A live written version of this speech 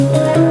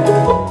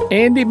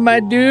Andy, my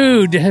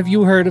dude, have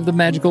you heard of the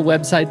magical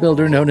website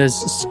builder known as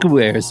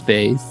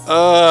Squarespace?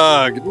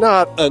 Ugh,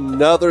 not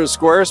another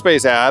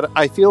Squarespace ad.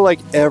 I feel like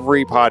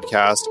every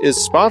podcast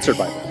is sponsored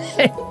by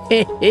them.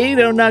 Hey,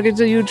 don't knock it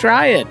till you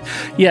try it.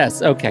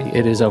 Yes, okay,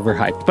 it is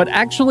overhyped, but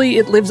actually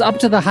it lives up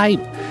to the hype.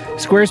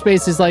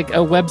 Squarespace is like a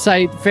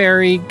website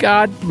fairy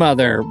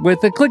godmother.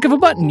 With a click of a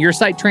button, your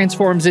site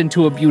transforms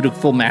into a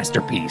beautiful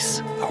masterpiece.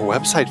 A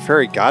website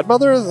fairy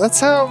godmother? That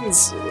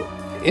sounds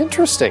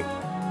interesting.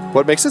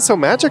 What makes it so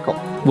magical?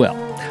 Well,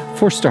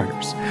 for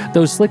starters,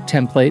 those slick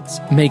templates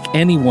make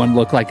anyone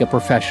look like a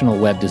professional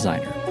web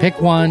designer.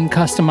 Pick one,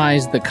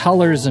 customize the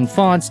colors and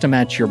fonts to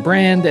match your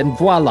brand, and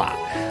voila.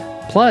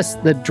 Plus,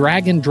 the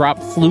drag-and-drop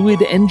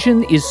fluid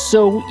engine is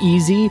so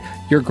easy,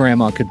 your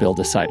grandma could build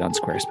a site on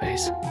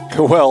Squarespace.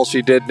 Well,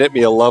 she did knit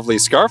me a lovely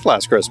scarf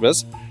last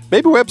Christmas.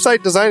 Maybe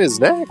website design is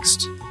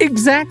next.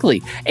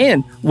 Exactly.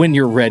 And when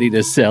you're ready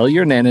to sell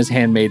your Nana's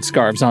handmade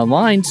scarves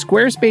online,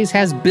 Squarespace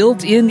has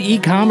built-in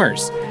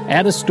e-commerce.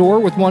 Add a store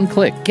with one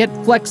click. Get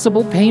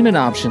flexible payment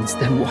options.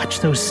 Then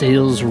watch those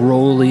sales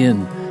roll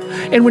in.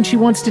 And when she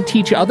wants to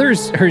teach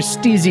others her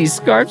steezy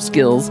scarf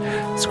skills,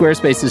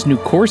 Squarespace's new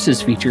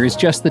courses feature is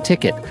just the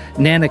ticket.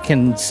 Nana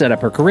can set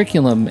up her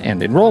curriculum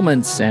and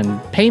enrollments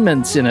and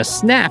payments in a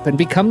snap and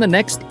become the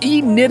next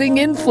e-knitting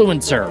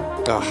influencer.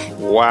 Oh,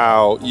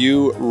 wow,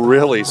 you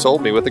really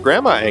sold me with the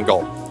grandma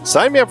angle.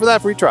 Sign me up for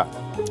that free trial.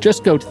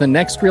 Just go to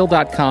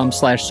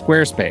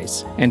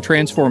thenextreel.com/Squarespace and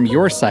transform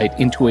your site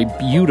into a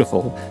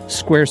beautiful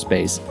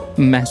Squarespace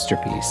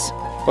masterpiece.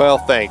 Well,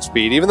 thanks,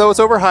 Pete. Even though it's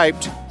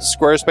overhyped,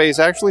 Squarespace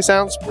actually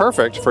sounds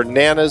perfect for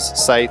Nana's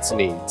site's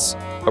needs.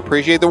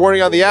 Appreciate the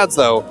warning on the ads,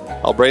 though.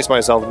 I'll brace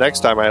myself next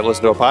time I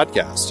listen to a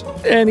podcast.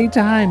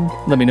 Anytime.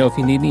 Let me know if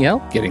you need any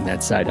help getting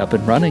that site up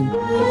and running.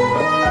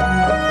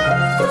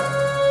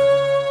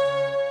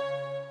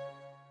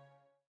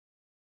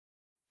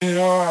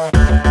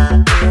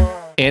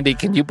 Andy,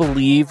 can you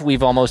believe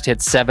we've almost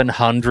hit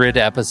 700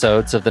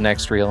 episodes of The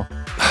Next Reel?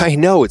 I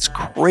know, it's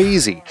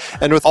crazy.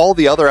 And with all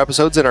the other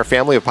episodes in our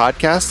family of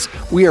podcasts,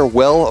 we are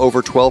well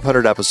over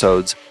 1,200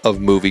 episodes of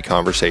movie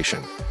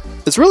conversation.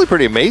 It's really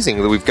pretty amazing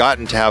that we've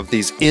gotten to have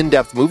these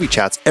in-depth movie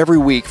chats every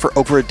week for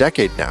over a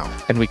decade now.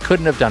 And we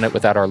couldn't have done it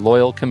without our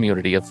loyal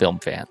community of film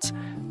fans.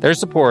 Their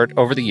support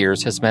over the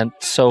years has meant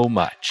so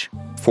much.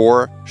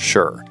 For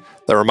sure.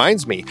 That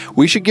reminds me,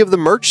 we should give the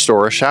merch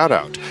store a shout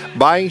out.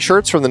 Buying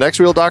shirts from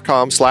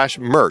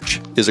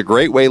thenextreel.com/merch is a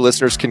great way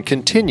listeners can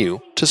continue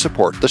to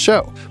support the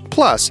show.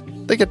 Plus,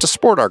 they get to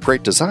sport our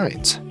great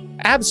designs.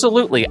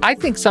 Absolutely. I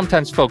think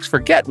sometimes folks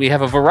forget we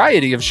have a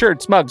variety of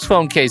shirts, mugs,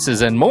 phone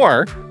cases, and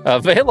more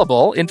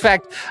available. In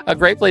fact, a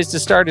great place to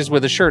start is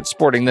with a shirt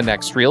sporting the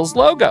Next Reel's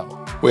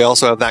logo. We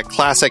also have that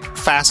classic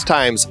Fast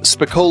Times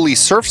Spicoli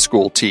Surf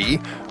School tee,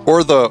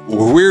 or the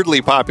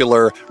weirdly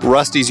popular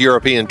Rusty's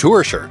European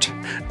Tour shirt.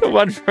 The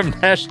one from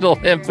National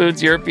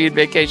Lampoon's European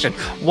Vacation.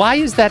 Why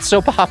is that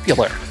so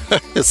popular?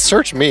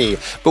 Search me,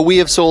 but we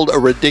have sold a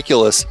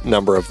ridiculous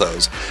number of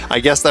those.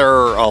 I guess there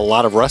are a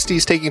lot of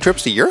Rustys taking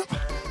trips to Europe?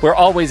 We're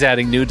always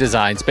adding new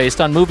designs based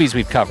on movies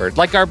we've covered,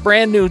 like our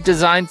brand new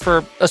design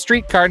for a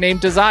streetcar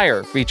named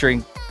Desire,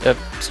 featuring a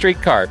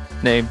streetcar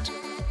named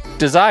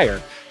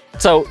Desire.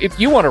 So if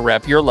you want to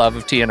rep your love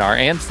of TNR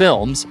and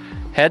films,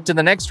 head to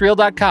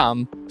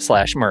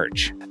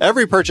thenextreel.com/merch.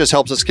 Every purchase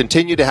helps us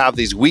continue to have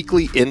these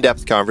weekly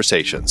in-depth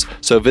conversations.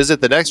 So visit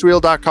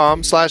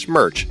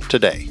thenextreel.com/merch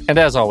today. And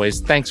as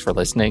always, thanks for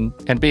listening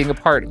and being a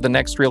part of the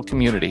Next Reel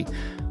community.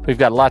 We've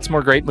got lots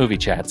more great movie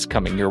chats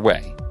coming your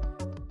way.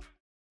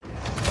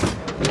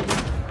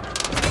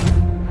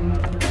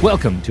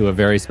 Welcome to a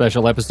very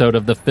special episode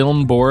of the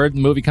Film Board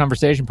Movie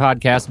Conversation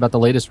Podcast about the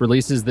latest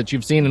releases that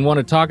you've seen and want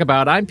to talk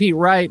about. I'm Pete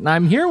Wright, and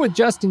I'm here with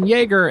Justin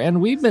Yeager,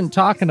 and we've been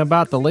talking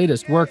about the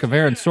latest work of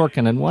Aaron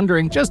Sorkin and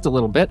wondering just a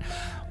little bit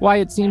why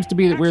it seems to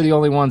be that we're the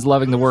only ones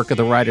loving the work of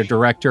the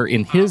writer-director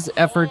in his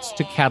efforts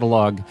to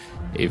catalog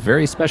a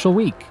very special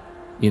week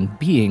in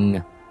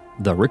being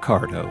the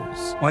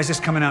Ricardos. Why is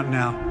this coming out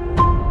now?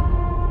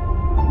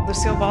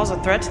 Lucille Ball's a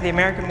threat to the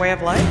American way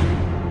of life?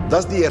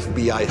 Does the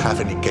FBI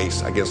have any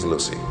case against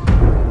Lucy?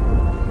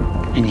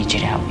 I need you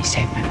to help me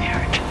save my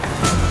marriage.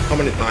 How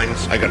many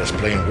times I gotta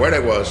explain where I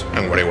was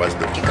and what I was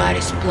doing? You gotta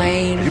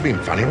explain. Are you being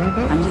funny right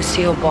now? I'm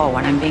Lucille Ball.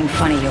 When I'm being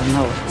funny, you'll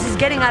know it. This is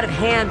getting out of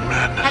hand.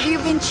 Madness. Have you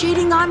been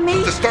cheating on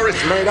me? The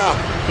story's made up.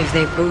 If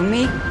they boo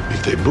me,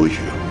 If they boo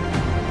you,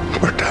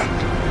 we're done.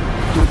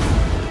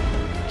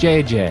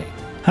 JJ.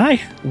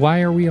 Hi.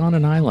 Why are we on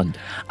an island?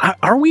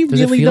 Are we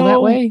Does really it feel though?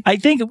 that way? I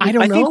think I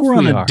don't know think if we're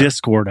on we a are.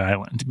 Discord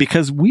island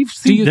because we've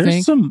Do you seen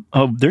think?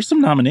 there's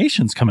some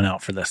nominations coming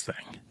out for this thing.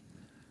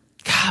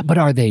 God, but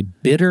are they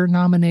bitter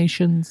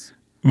nominations?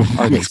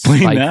 Are they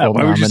Explain that. spiteful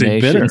Why would you say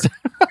bitter?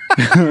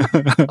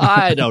 nominations?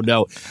 I don't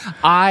know.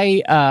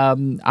 I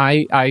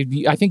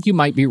think you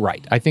might be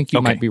right. I think you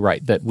Okay. might be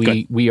right that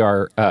Good. we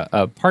are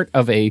a part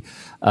of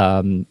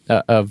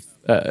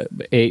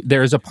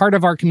there's a part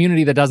of our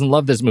community that doesn't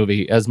love this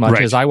movie as much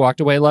Right. as I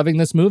walked away loving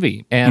this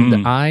movie,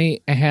 and I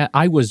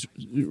was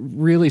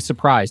really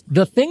surprised.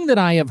 The thing that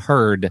I have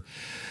heard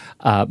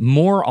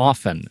more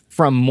often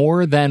from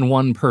more than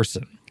one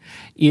person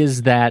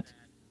is that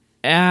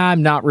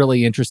I'm not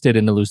really interested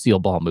in the Lucille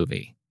Ball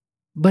movie.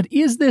 But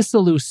is this a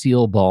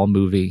Lucille Ball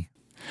movie?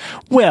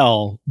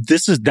 Well,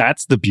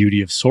 that's the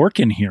beauty of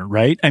Sorkin here,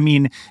 right? I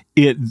mean,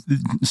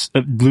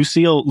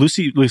 Lucille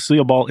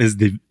Ball is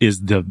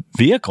the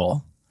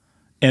vehicle,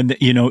 and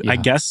I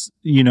guess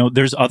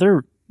there's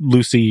other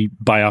Lucy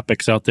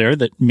biopics out there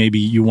that maybe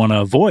you want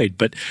to avoid,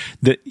 but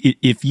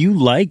if you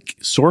like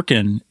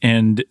Sorkin,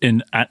 and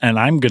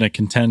I'm going to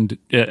contend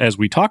as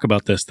we talk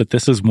about this that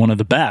this is one of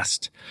the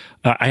best.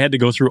 I had to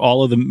go through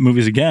all of the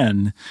movies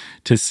again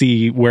to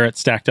see where it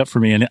stacked up for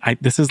me, and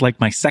this is like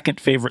my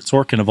second favorite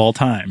Sorkin of all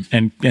time,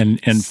 and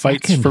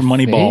fights for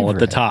Moneyball at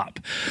the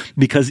top,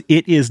 because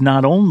it is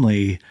not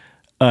only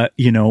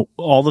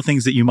all the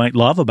things that you might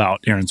love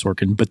about Aaron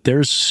Sorkin, but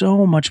there's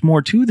so much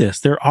more to this.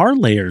 There are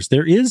layers.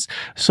 There is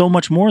so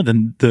much more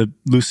than the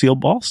Lucille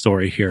Ball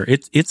story here.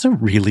 It's a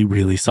really,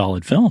 really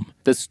solid film.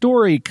 The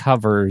story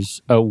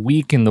covers a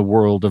week in the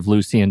world of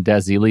Lucy and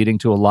Desi, leading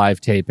to a live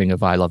taping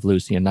of I Love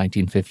Lucy in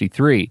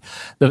 1953.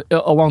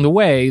 Along the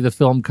way, the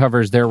film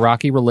covers their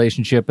rocky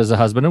relationship as a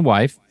husband and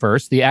wife.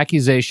 First, the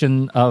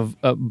accusation of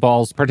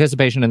Ball's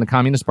participation in the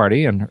Communist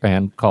Party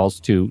and calls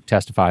to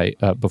testify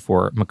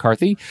before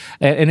McCarthy.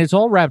 And it's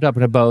all wrapped up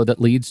in a bow that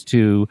leads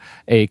to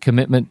a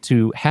commitment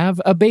to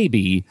have a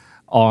baby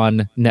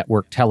on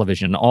network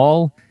television,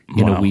 all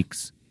in a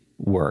week's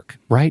work,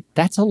 right?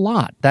 That's a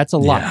lot. That's a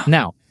lot.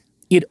 Now,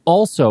 it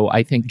also,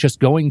 I think, just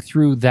going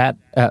through that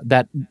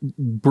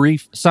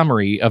brief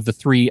summary of the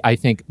three, I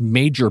think,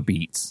 major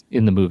beats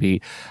in the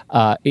movie,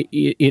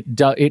 it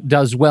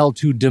does well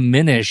to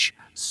diminish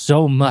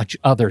so much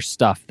other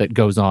stuff that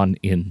goes on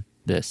in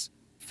this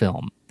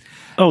film.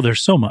 Oh,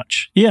 there's so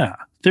much. Yeah.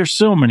 There's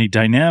so many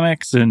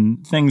dynamics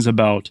and things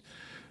about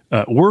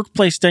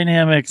workplace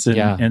dynamics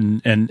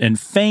and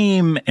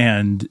fame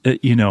and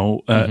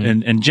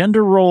and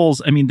gender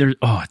roles. I mean,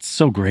 it's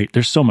so great.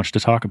 There's so much to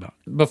talk about.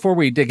 Before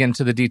we dig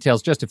into the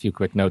details, just a few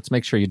quick notes.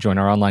 Make sure you join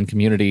our online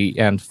community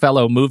and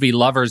fellow movie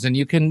lovers, and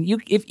you can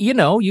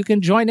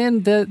join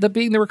in the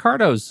Being the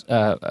Ricardos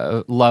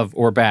love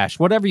or bash,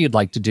 whatever you'd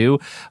like to do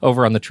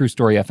over on the True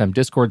Story FM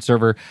Discord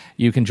server.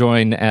 You can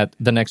join at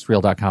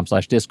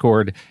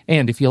thenextreel.com/Discord.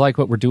 And if you like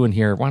what we're doing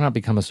here, why not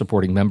become a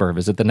supporting member?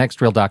 Visit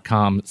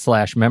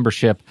thenextreel.com/membership.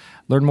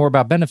 Learn more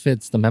about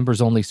benefits, the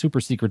members-only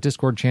super secret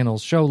Discord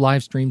channels, show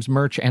live streams,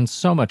 merch, and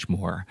so much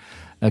more.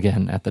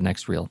 Again, at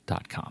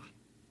thenextreel.com.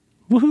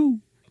 Woohoo!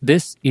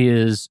 This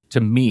is,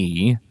 to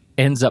me,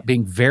 ends up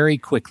being very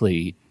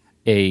quickly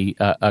a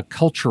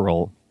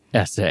cultural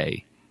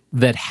essay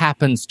that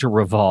happens to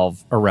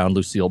revolve around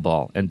Lucille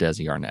Ball and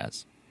Desi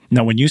Arnaz.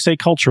 Now, when you say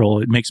cultural,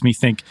 it makes me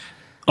think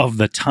of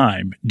the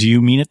time. Do you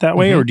mean it that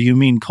way, or do you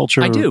mean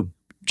culture? I do.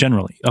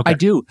 Generally. Okay. I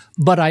do,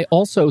 but I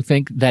also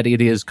think that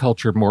it is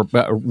culture more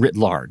writ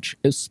large,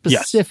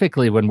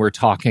 specifically when we're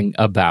talking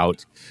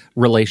about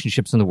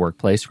relationships in the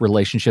workplace,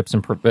 relationships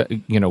and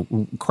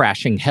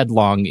crashing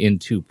headlong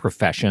into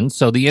profession.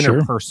 So the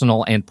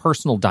interpersonal and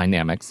personal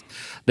dynamics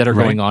that are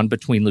going on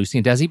between Lucy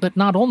and Desi, but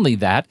not only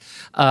that,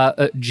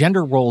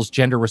 gender roles,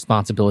 gender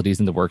responsibilities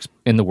in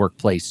the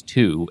workplace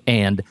too,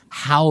 and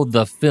how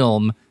the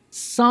film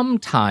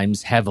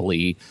sometimes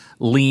heavily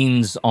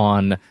leans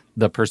on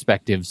the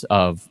perspectives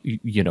of,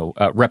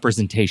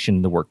 representation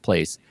in the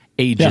workplace,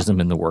 ageism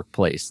in the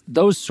workplace,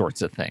 those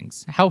sorts of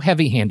things. How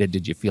heavy-handed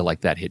did you feel like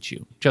that hit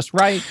you? Just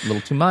right? A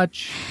little too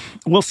much?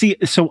 Well, see,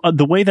 so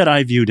the way that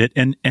I viewed it,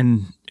 and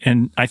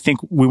I think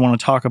we want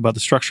to talk about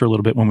the structure a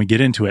little bit when we get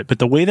into it, but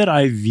the way that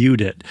I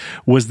viewed it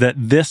was that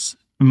this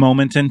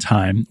moment in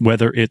time,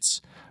 whether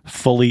it's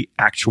fully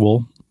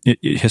actual,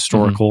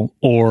 historical,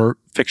 or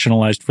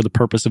fictionalized for the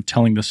purpose of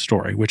telling this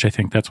story, which I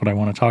think that's what I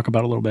want to talk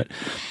about a little bit.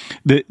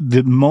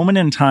 The moment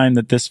in time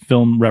that this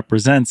film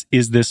represents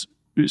is this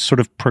sort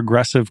of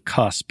progressive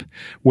cusp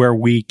where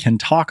we can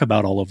talk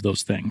about all of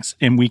those things,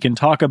 and we can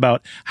talk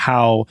about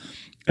how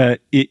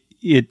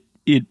it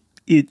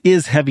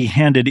is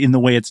heavy-handed in the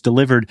way it's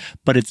delivered,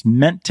 but it's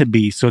meant to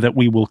be so that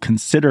we will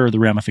consider the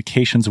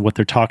ramifications of what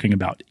they're talking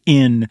about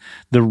in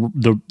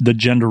the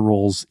gender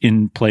roles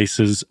in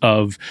places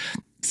of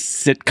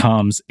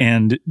sitcoms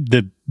and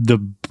the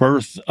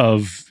birth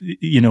of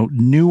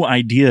new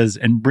ideas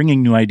and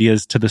bringing new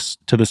ideas to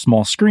the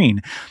small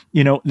screen.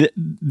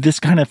 This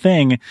kind of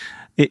thing,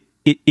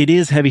 it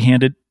is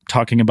heavy-handed,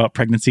 talking about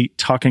pregnancy,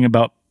 talking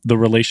about the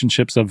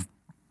relationships of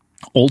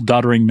old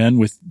doddering men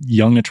with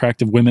young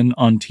attractive women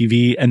on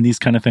TV and these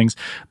kind of things,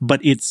 but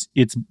it's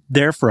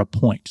there for a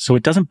point. So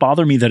it doesn't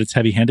bother me that it's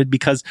heavy-handed,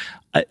 because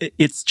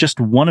it's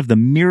just one of the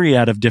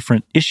myriad of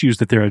different issues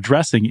that they're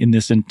addressing in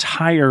this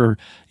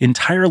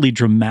entirely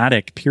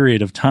dramatic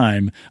period of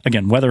time,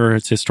 again, whether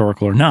it's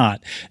historical or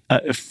not,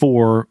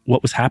 for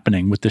what was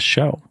happening with this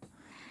show.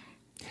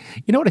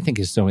 You know what I think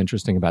is so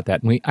interesting about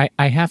that? And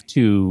I have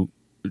to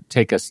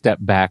take a step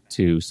back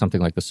to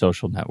something like The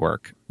Social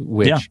Network,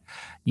 which,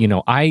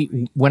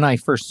 when I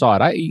first saw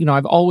it,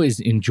 I've always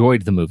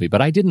enjoyed the movie,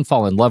 but I didn't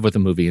fall in love with the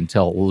movie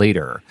until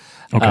later.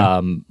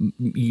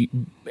 Okay.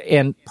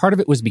 And part of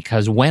it was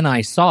because when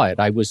I saw it,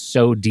 I was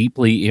so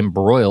deeply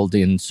embroiled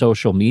in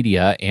social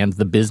media and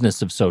the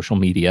business of social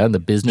media and the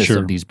business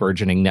of these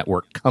burgeoning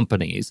network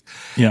companies.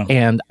 Yeah.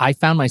 And I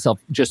found myself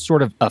just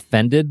sort of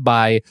offended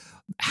by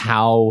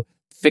how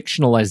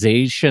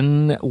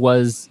fictionalization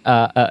was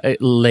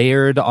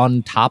layered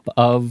on top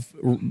of,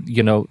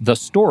 the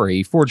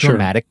story for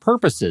dramatic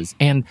purposes.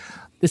 And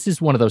this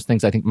is one of those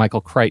things I think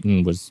Michael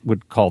Crichton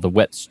would call the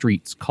wet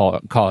streets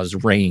cause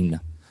rain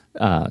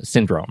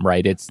syndrome,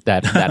 right? It's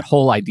that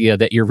whole idea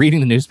that you're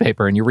reading the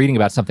newspaper and you're reading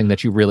about something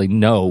that you really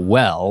know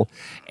well,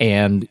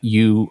 and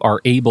you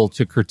are able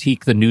to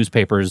critique the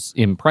newspaper's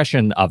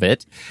impression of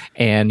it,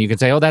 and you can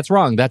say, "Oh, that's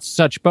wrong. That's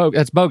that's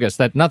bogus.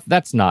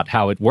 That's not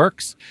how it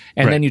works."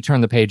 And then you turn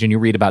the page and you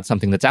read about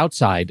something that's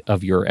outside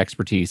of your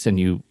expertise, and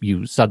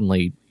you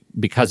suddenly,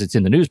 because it's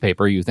in the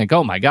newspaper, you think,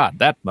 "Oh my God,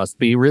 that must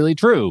be really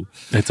true."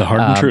 It's a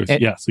hardened truth.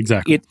 Yes,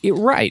 exactly.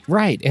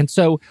 Right. And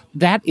so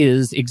that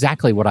is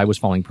exactly what I was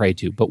falling prey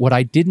to. But what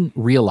I didn't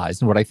realize,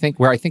 and where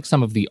I think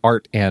some of the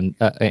art and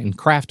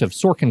craft of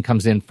Sorkin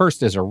comes in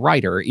first as a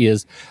writer,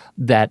 is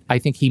that I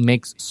think he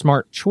makes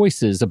smart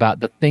choices about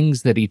the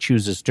things that he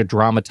chooses to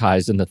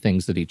dramatize and the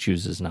things that he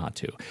chooses not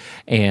to,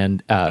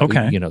 and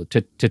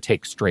to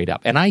take straight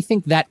up. And I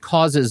think that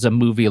causes a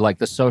movie like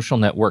The Social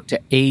Network to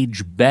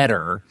age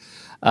better.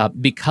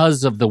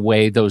 Because of the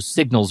way those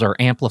signals are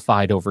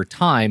amplified over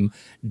time,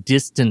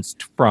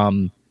 distanced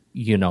from,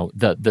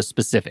 the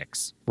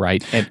specifics,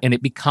 right? And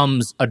it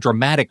becomes a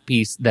dramatic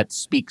piece that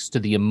speaks to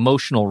the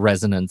emotional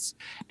resonance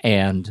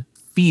and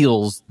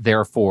feels,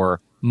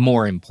 therefore,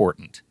 more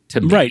important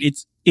to me. Right.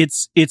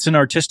 It's an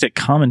artistic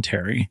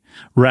commentary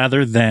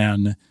rather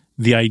than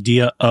the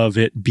idea of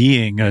it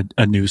being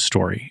a news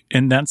story.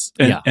 And that's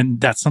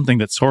something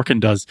that Sorkin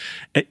does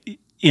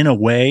in a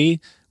way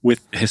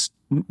with his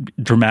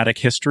dramatic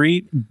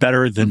history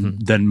better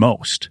than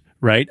most,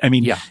 right? I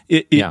mean,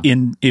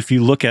 if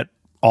you look at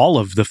all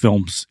of the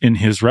films in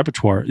his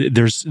repertoire,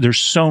 there's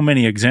so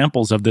many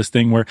examples of this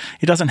thing where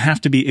it doesn't have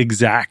to be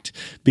exact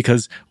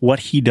because what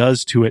he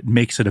does to it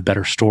makes it a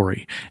better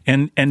story.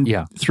 And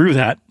through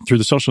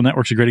The Social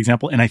Network's a great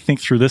example. And I think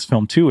through this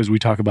film too, as we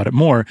talk about it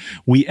more,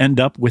 we end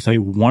up with a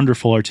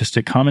wonderful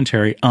artistic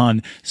commentary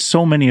on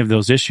so many of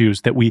those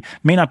issues that we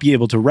may not be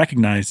able to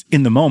recognize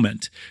in the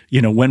moment.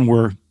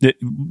 When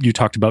you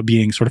talked about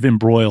being sort of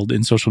embroiled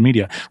in social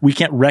media, we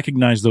can't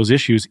recognize those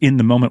issues in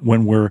the moment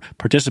when we're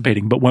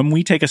participating. But when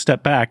we take a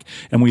step back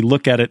and we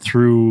look at it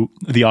through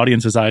the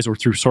audience's eyes or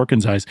through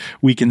Sorkin's eyes,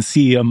 we can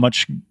see a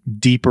much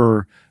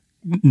deeper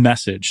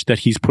message that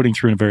he's putting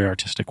through in a very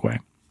artistic way.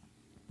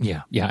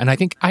 Yeah. And I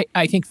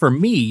think for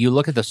me, you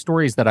look at the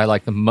stories that I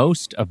like the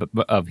most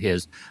of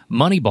his.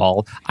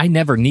 Moneyball, I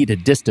never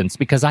needed distance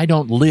because I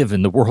don't live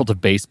in the world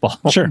of baseball,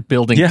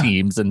 building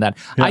teams and that.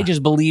 Yeah. I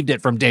just believed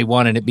it from day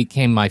one, and it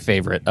became my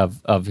favorite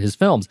of his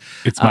films.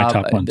 It's my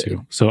top one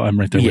too, so I'm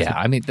right there with you.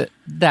 I mean,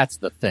 that's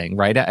the thing,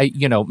 right?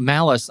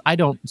 Malice, I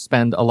don't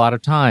spend a lot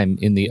of time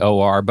in the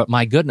OR, but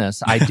my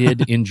goodness, I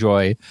did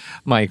enjoy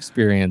my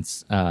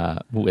experience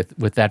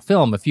with that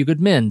film. A Few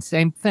Good Men,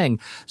 same thing.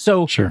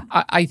 So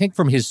I think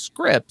from his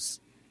scripts,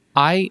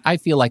 I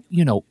feel like,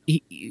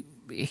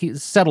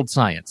 he's settled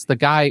science. The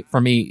guy, for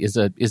me, is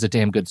a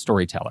damn good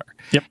storyteller.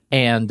 Yep.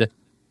 And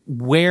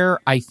where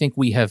I think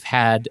we have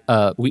had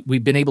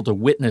we've been able to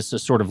witness a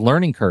sort of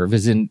learning curve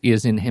is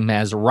in him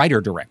as a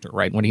writer-director,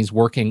 right? When he's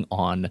working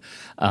on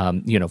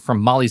from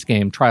Molly's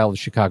Game, Trial of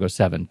Chicago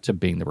 7 to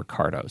being the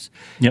Ricardos.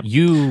 Yep.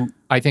 You,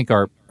 I think,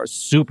 are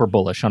super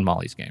bullish on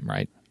Molly's Game,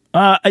 right?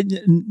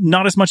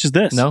 Not as much as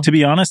this, to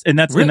be honest. And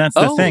that's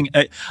the thing.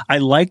 I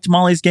liked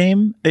Molly's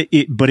Game,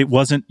 but it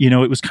wasn't,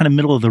 it was kind of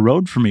middle of the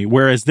road for me.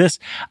 Whereas this,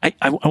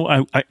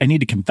 I need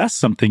to confess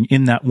something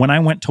in that when I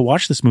went to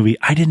watch this movie,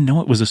 I didn't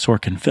know it was a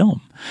Sorkin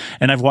film.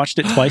 And I've watched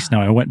it twice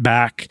now. I went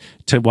back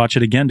to watch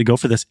it again to go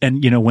for this.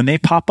 And, when they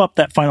pop up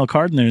that final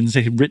card in there and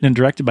say written and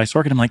directed by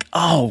Sorkin, I'm like,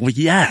 oh,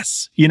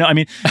 yes. It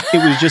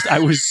was just, I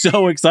was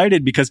so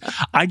excited because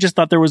I just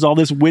thought there was all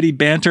this witty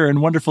banter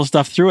and wonderful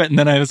stuff through it. And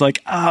then I was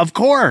like, of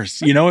course.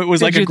 It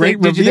was like a great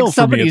reveal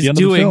for me at the end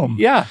of the film.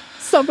 Yeah.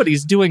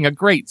 Somebody's doing a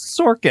great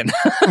Sorkin.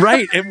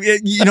 Right.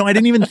 I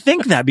didn't even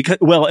think that because,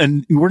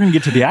 and we're going to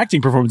get to the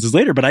acting performances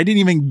later, but I didn't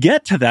even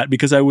get to that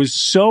because I was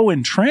so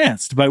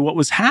entranced by what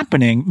was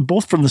happening,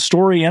 both from the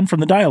story and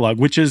from the dialogue,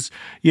 which is,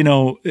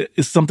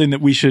 is something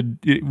that we should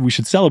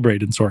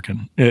celebrate in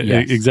Sorkin.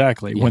 Yes.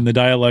 Exactly. Yeah. When the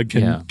dialogue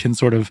can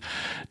sort of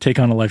take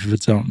on a life of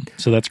its own.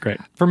 So that's great.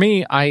 For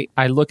me,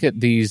 I look at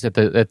these at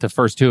the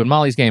first two. In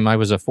Molly's Game, I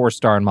was a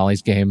 4-star in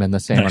Molly's Game and the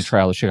same on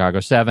Trial of Chicago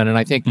 7. And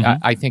I think,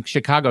 I think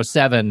Chicago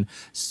 7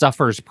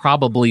 suffers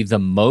probably the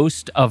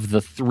most of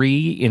the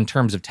three in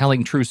terms of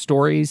telling true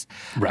stories,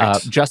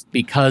 just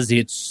because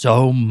it's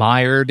so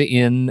mired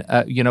in,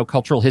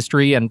 cultural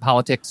history and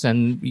politics.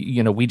 And,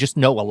 we just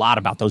know a lot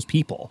about those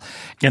people.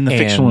 And the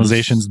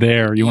fictionalization's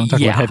there. You want to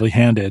talk about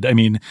heavily-handed. I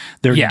mean,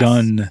 they're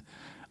done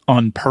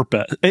on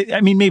purpose.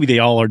 I mean, maybe they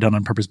all are done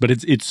on purpose, but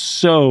it's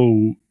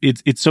so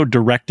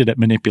directed at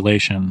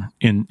manipulation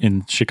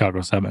in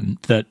Chicago 7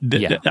 that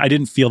I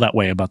didn't feel that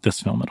way about this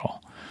film at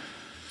all.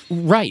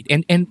 Right.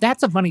 And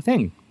that's a funny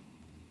thing.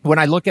 When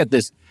I look at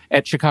this,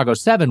 at Chicago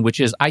 7, which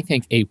is, I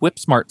think, a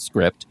whip-smart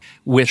script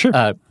with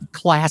a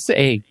Class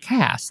A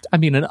cast. I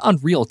mean, an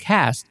unreal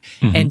cast.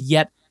 Mm-hmm. And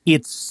yet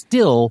it's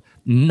still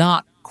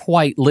not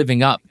quite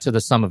living up to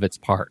the sum of its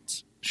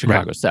parts.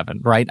 Chicago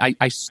 7, right?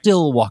 I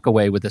still walk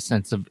away with a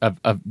sense of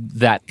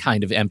that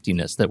kind of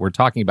emptiness that we're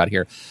talking about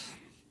here.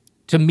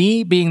 To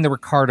me, being the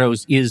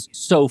Ricardos is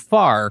so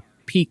far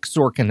peak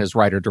Sorkin as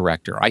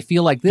writer-director. I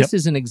feel like this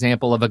is an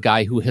example of a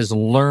guy who has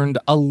learned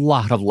a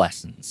lot of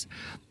lessons,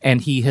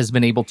 and he has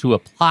been able to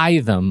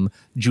apply them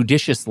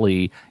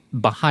judiciously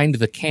behind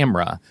the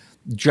camera,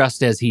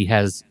 just as he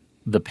has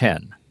the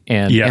pen.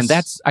 And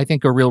that's, I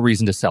think, a real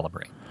reason to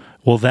celebrate.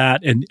 Well,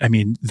 that, and I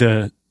mean,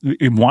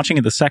 in watching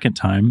it the second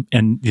time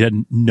and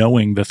then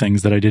knowing the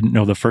things that I didn't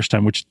know the first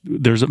time, which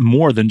there's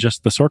more than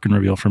just the Sorkin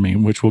reveal for me,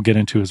 which we'll get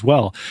into as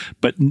well.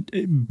 But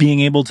being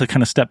able to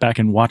kind of step back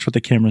and watch what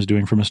the camera's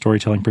doing from a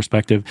storytelling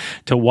perspective,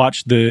 to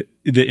watch the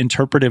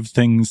interpretive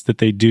things that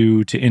they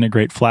do to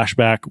integrate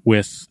flashback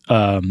with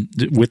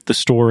the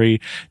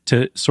story,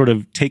 to sort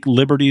of take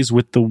liberties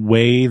with the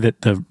way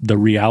that the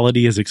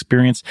reality is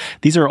experienced.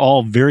 These are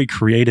all very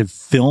creative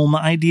film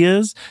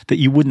ideas that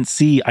you wouldn't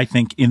see, I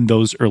think, in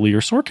those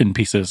earlier Sorkin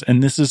pieces.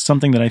 And this is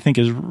something that I think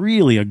is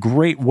really a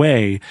great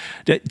way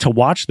to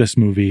watch this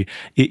movie,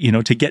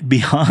 to get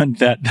beyond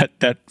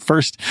that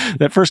first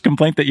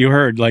complaint that you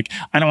heard, like,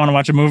 I don't want to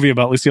watch a movie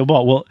about Lucille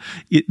Ball. Well,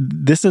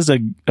 this is a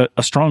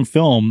strong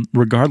film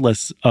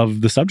regardless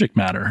of the subject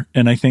matter.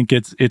 And I think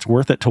it's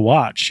worth it to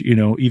watch,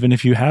 even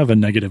if you have a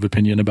negative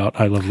opinion about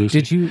I Love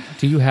Lucy.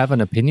 Do you have an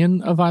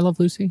opinion of I Love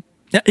Lucy?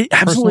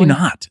 Absolutely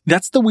not.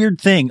 That's the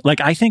weird thing. Like,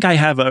 I think I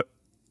have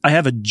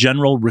a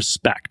general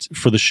respect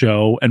for the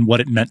show and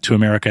what it meant to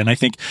America. And I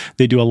think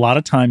they do a lot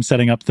of time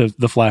setting up the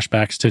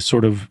flashbacks to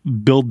sort of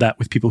build that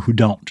with people who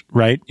don't,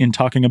 right? In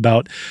talking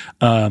about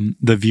the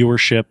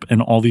viewership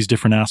and all these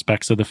different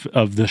aspects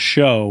of the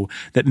show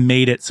that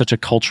made it such a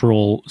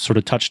cultural sort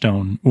of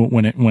touchstone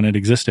when it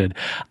existed.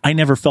 I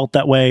never felt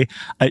that way.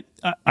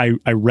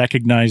 I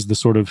recognize the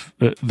sort of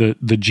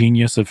the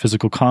genius of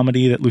physical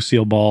comedy that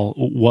Lucille Ball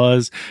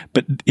was,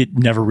 but it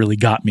never really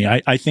got me.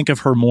 I think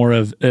of her more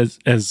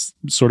as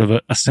sort of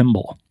a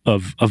symbol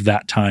of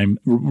that time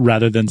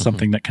rather than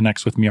something that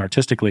connects with me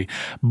artistically.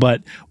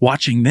 But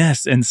watching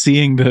this and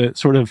seeing the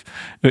sort of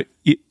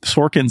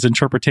Sorkin's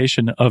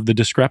interpretation of the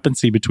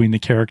discrepancy between the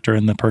character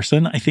and the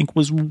person, I think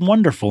was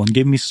wonderful and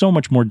gave me so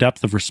much more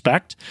depth of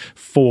respect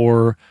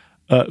for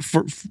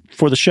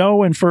the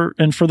show and for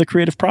the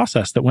creative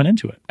process that went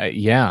into it.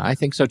 I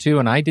think so too.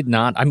 And I did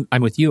not,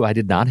 I'm with you. I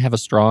did not have a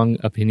strong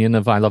opinion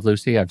of I Love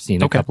Lucy. I've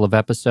seen a couple of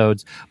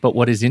episodes, but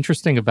what is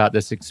interesting about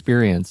this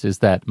experience is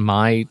that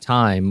my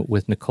time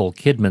with Nicole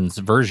Kidman's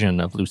version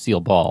of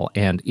Lucille Ball,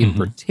 and in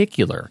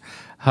particular,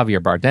 Javier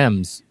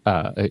Bardem's,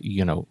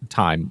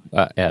 time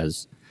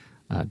as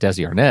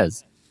Desi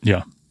Arnaz.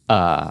 Yeah.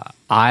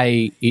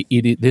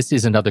 This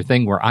is another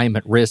thing where I'm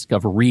at risk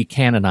of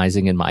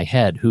recanonizing in my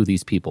head who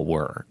these people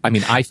were. I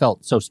mean, I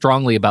felt so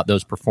strongly about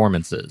those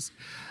performances.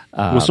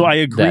 So I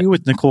agree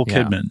with Nicole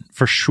Kidman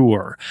for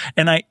sure.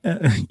 And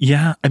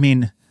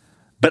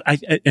but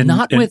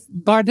with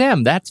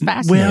Bardem. That's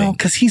fascinating. Well,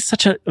 because he's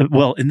such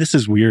and this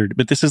is weird,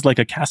 but this is like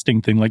a casting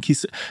thing. Like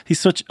he's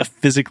such a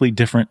physically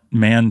different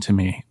man to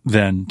me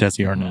than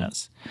Desi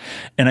Arnaz.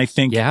 And I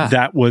think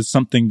that was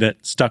something that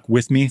stuck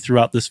with me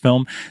throughout this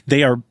film.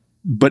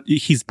 But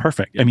he's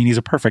perfect. I mean, he's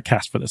a perfect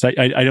cast for this.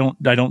 I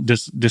don't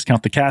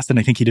discount the cast, and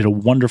I think he did a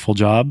wonderful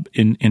job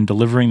in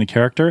delivering the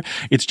character.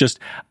 It's just,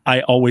 I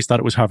always thought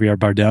it was Javier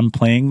Bardem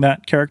playing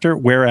that character,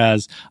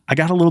 whereas I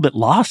got a little bit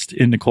lost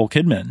in Nicole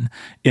Kidman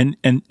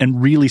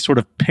and really sort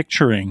of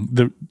picturing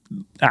the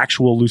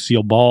actual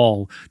Lucille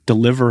Ball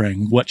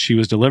delivering what she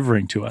was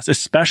delivering to us,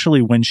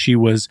 especially when she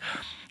was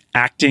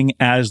acting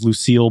as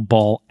Lucille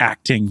Ball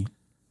acting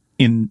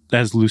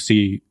as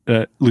Lucy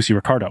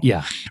Ricardo.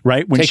 Yeah.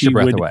 Right? When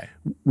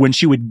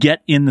she would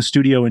get in the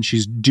studio and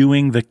she's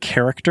doing the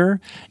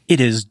character,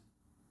 it is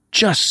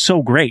just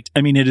so great.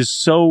 I mean, it is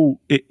so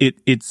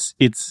it's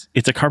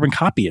a carbon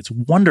copy. It's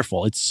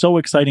wonderful. It's so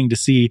exciting to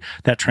see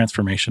that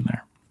transformation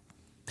there.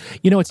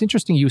 It's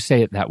interesting you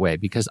say it that way,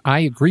 because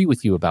I agree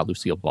with you about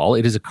Lucille Ball.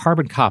 It is a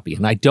carbon copy,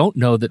 and I don't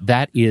know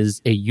that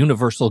is a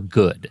universal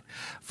good.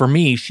 For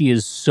me, she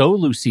is so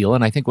Lucille,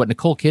 and I think what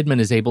Nicole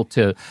Kidman is able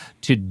to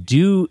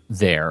do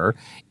there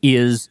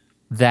is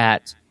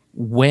that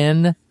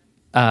when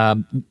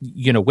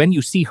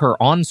you see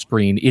her on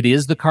screen, it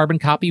is the carbon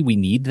copy. We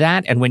need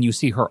that. And when you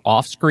see her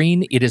off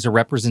screen, it is a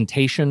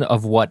representation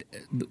of what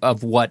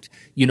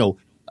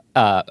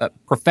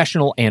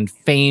professional and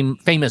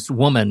famous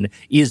woman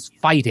is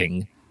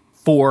fighting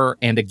for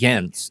and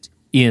against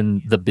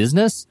in the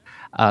business.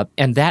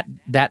 And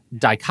that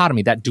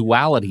dichotomy, that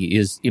duality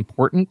is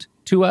important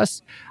to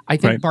us. I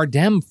think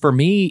Bardem, for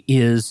me,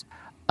 is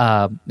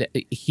I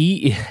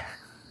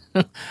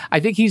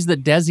think he's the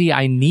Desi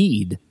I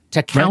need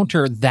to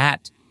counter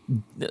that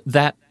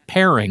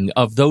pairing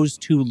of those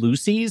two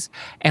Lucys.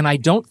 And I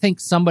don't think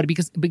somebody,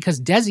 because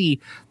Desi,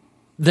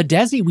 the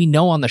Desi we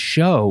know on the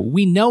show,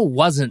 we know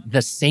wasn't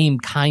the same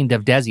kind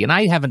of Desi. And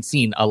I haven't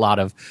seen a lot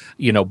of,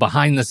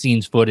 behind the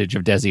scenes footage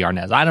of Desi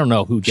Arnaz. I don't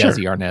know who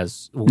Desi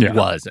Arnaz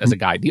was as a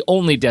guy. The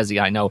only Desi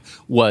I know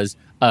was,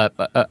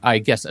 I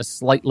guess, a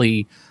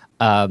slightly,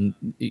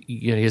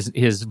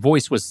 his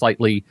voice was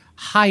slightly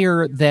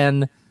higher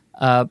than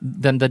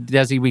the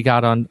Desi we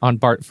got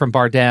from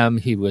Bardem.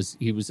 He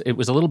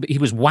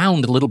was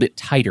wound a little bit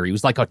tighter. He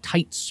was like a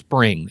tight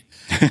spring,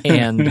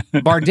 and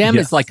Bardem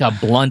is like a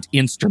blunt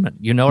instrument.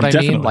 You know what I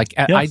mean? Like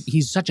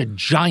he's such a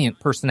giant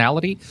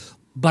personality,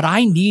 but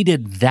I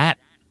needed that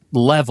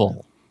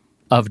level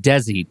of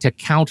Desi to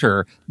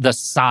counter the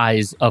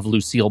size of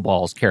Lucille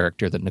Ball's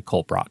character that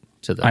Nicole brought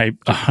to the. I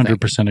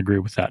 100% agree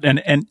with that,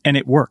 and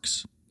it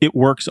works. It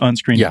works on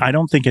screen. Yeah. I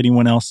don't think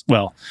anyone else.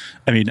 Well,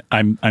 I mean,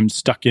 I'm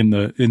stuck in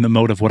the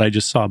mode of what I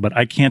just saw, but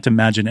I can't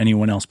imagine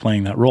anyone else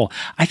playing that role.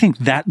 I think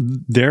that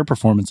their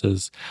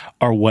performances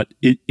are what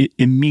it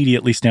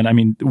immediately stand. I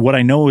mean, what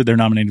I know they're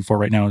nominated for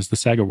right now is the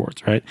SAG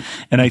Awards, right?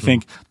 And I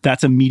think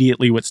that's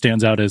immediately what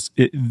stands out as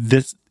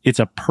this. It's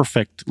a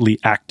perfectly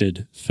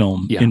acted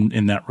film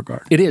in that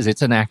regard. It is.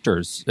 It's an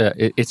actor's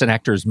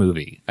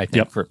movie, I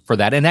think, for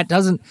that. And that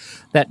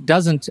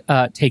doesn't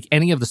take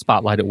any of the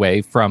spotlight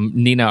away from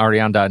Nina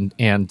Arianda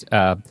and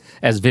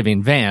as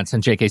Vivian Vance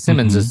and J.K.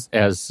 Simmons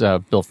as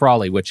Bill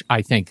Frawley, which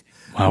I think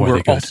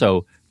were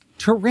also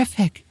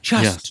terrific,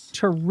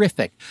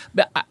 terrific.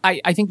 But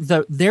I think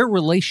their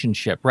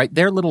relationship, right,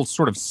 their little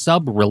sort of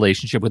sub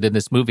relationship within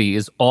this movie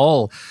is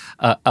all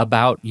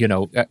about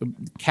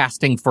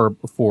casting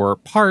for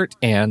part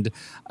and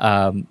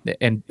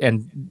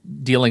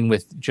dealing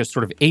with just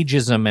sort of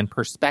ageism and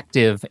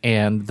perspective,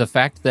 and the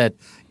fact that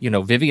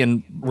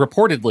Vivian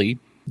reportedly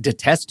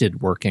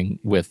detested working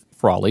with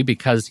Frawley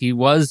because he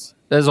was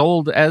as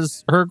old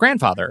as her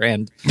grandfather,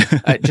 and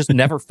it just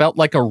never felt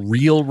like a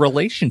real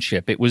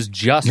relationship. It was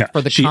just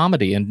for the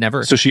comedy and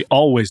never. So she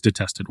always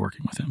detested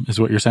working with him, is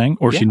what you're saying,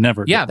 or she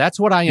never? Yeah, that's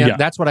what I am. Yeah.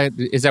 That's what I.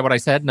 Is that what I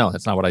said? No,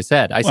 that's not what I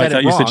said. I said I thought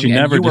it wrong. You said she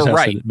never detested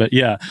right. it, but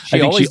I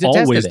think she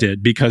always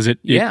did because it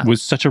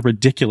was such a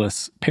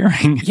ridiculous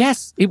pairing.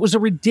 Yes, it was a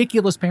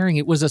ridiculous pairing.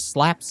 It was a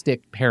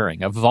slapstick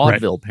pairing, a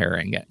vaudeville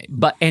pairing,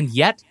 and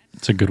yet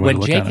it's a good way to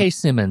look at it. When J.K.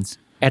 Simmons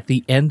at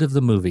the end of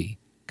the movie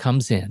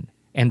comes in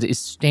and is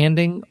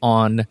standing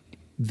on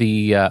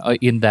the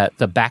in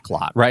the back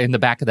lot, right in the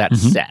back of that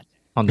set,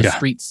 on the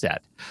street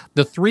set.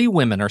 The three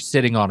women are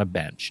sitting on a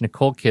bench: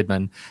 Nicole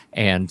Kidman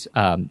and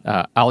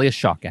Alia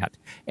Shawkat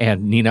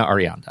and Nina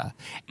Arianda,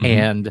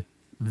 and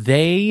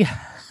they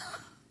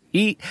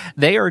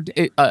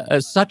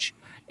are such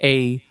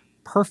a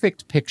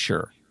perfect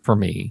picture for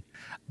me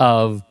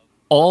of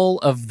all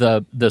of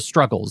the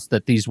struggles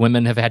that these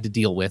women have had to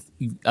deal with,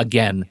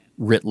 again,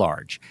 writ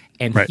large.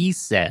 And he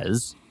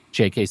says,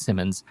 J.K.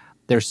 Simmons,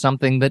 there's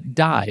something that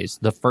dies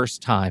the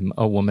first time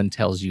a woman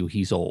tells you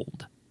he's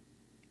old.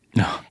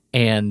 No.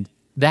 And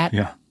that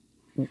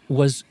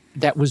was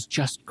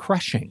just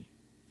crushing.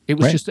 It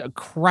was just a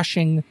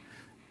crushing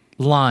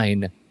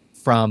line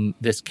from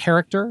this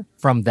character,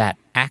 from that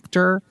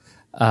actor,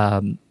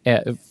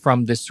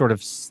 from this sort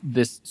of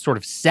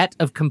set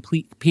of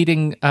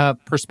competing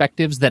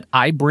perspectives that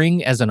I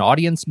bring as an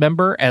audience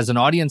member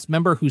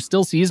who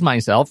still sees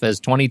myself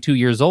as 22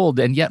 years old,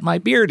 and yet my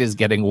beard is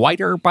getting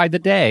whiter by the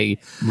day.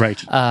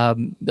 Right.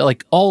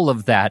 Like all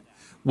of that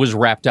was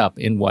wrapped up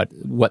in what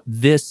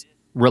this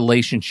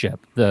relationship,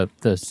 the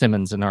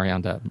Simmons and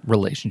Arianda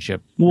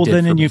relationship. Well, did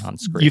then for me you on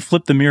screen. You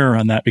flip the mirror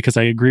on that, because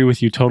I agree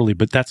with you totally.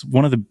 But that's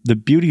one of the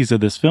beauties of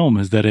this film,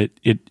 is that it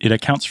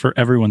accounts for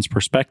everyone's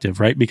perspective,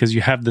 right? Because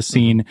you have the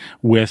scene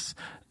with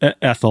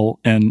Ethel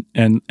and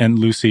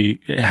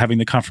Lucy having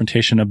the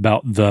confrontation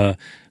about the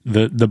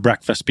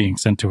breakfast being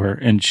sent to her,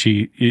 and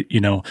she,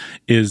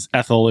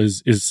 Ethel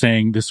is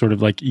saying this sort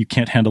of like, you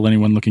can't handle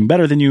anyone looking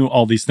better than you,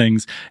 all these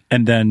things,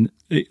 and then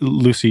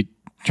Lucy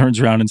turns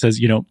around and says,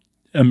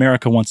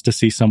 America wants to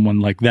see someone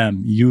like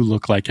them. You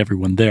look like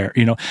everyone there.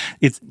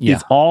 It's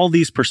all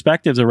these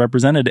perspectives are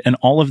represented, and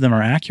all of them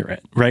are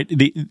accurate, right?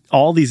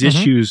 All these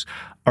issues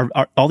are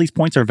all these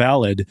points are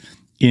valid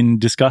in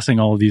discussing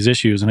all of these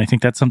issues. And I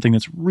think that's something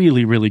that's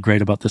really, really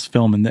great about this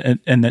film, and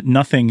that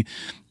nothing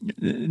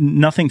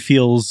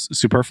feels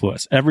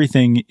superfluous.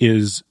 Everything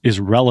is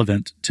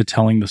relevant to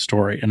telling the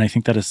story. And I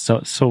think that is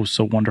so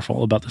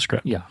wonderful about the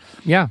script. Yeah.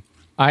 Yeah.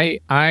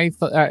 I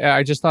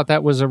just thought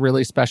that was a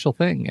really special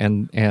thing,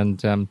 and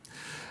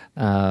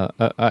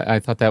I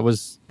thought that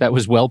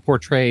was well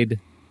portrayed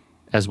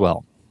as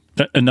well.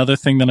 Another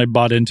thing that I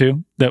bought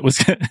into that was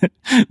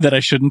that I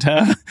shouldn't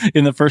have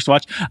in the first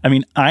watch. I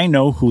mean, I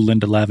know who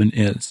Linda Lavin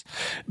is.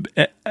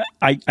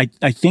 I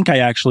think I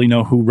actually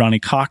know who Ronnie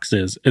Cox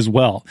is as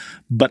well.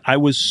 But I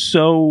was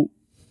so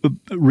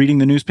reading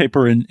the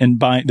newspaper and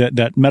buying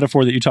that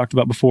metaphor that you talked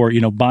about before,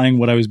 buying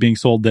what I was being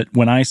sold, that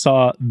when I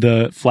saw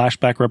the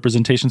flashback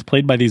representations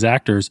played by these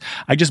actors,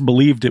 I just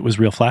believed it was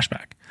real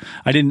flashback.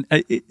 I didn't,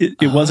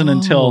 it wasn't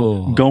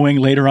until going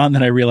later on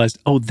that I realized,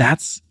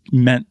 that's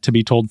meant to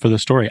be told for the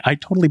story. I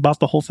totally bought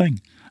the whole thing.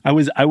 I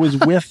was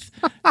with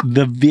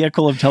the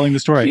vehicle of telling the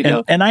story.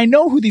 And I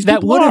know who these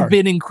people are. That would have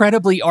been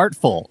incredibly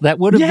artful. That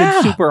would have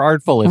been super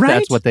artful if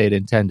that's what they had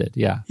intended.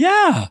 Yeah.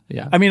 Yeah.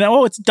 I mean,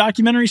 it's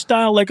documentary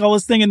style, like all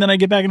this thing. And then I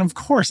get back and of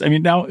course, I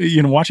mean, now,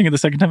 watching it the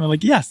second time, I'm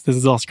like, yes, this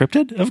is all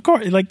scripted. Of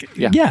course.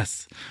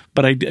 Yes.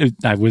 But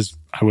I was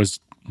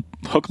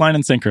hook, line,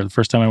 and sinker the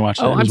first time I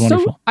watched it. It was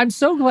wonderful. I'm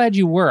so glad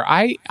you were.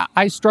 I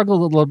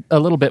struggled a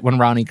little bit when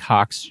Ronnie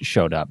Cox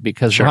showed up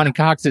because Ronnie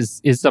Cox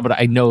is somebody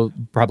I know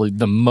probably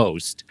the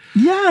most.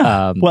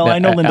 Yeah. I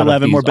know Linda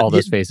Lavin more, but all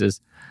those faces.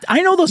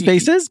 I know those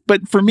faces,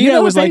 but for me, I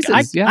was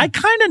faces, I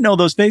kind of know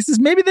those faces.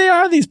 Maybe they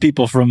are these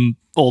people from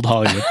old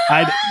Hollywood.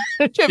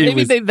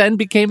 Maybe they then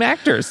became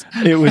actors.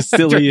 It was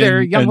silly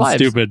and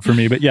lives. Stupid for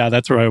me, but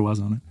that's where I was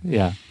on it.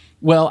 Yeah.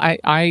 Well,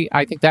 I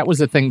think that was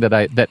the thing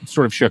that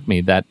sort of shook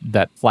me, that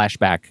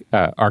flashback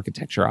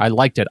architecture. I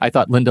liked it. I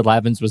thought Linda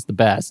Lavin's was the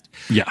best.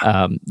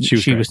 Yeah,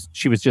 she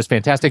was just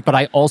fantastic. But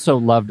I also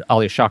loved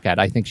Alia Shawkat.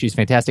 I think she's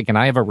fantastic, and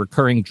I have a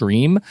recurring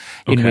dream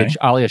in which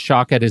Alia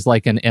Shawkat is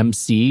like an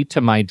MC to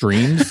my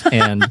dreams,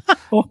 and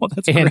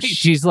that's great.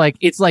 she's like,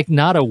 it's like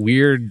not a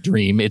weird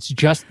dream. It's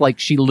just like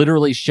she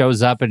literally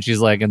shows up and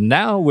she's like, and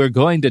now we're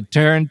going to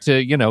turn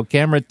to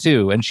camera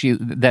 2,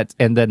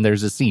 and then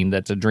there's a scene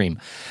that's a dream.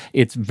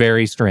 It's very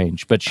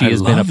strange, but she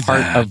has been a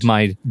part of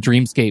my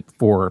dreamscape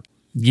for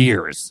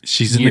years.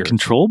 She's in the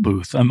control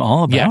booth. I'm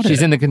all about it. Yeah,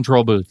 she's in the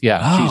control booth.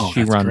 Yeah,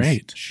 she runs.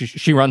 Great.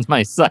 She runs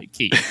my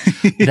psyche.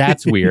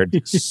 That's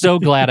weird. So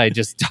glad I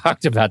just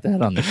talked about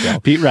that on the show.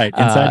 Pete Wright,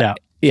 Inside Out.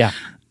 Yeah.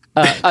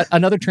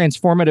 Another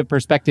transformative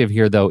perspective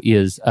here, though,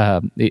 is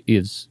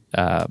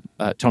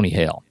Tony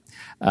Hale.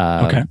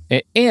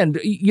 And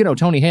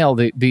Tony Hale,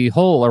 the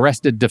whole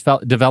Arrested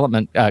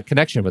Development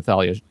connection with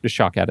Alia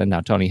Shawkat and now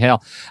Tony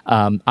Hale.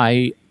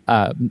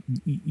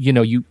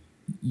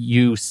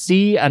 You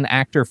see an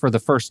actor for the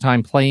first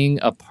time playing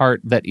a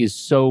part that is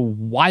so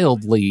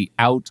wildly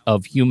out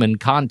of human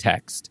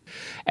context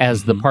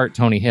as the part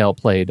Tony Hale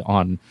played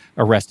on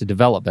Arrested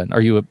Development.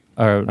 Are you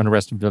an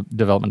Arrested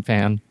Development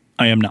fan?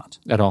 I am not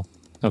at all.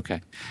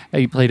 Okay,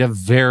 he played a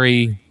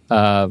very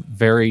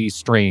very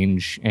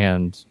strange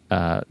and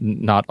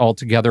not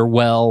altogether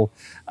well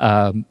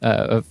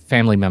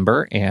family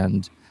member,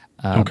 and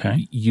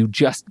you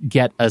just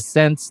get a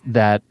sense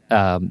that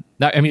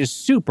a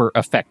super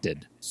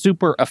affected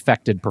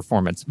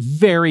performance.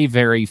 Very,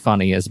 very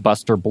funny as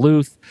Buster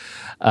Bluth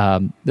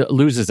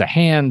loses a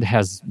hand,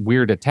 has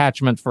weird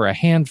attachment for a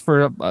hand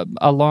for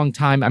a long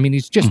time. I mean,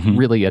 he's just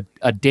really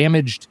a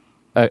damaged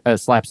a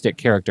slapstick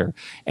character.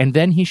 And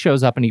then he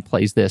shows up and he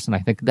plays this, and I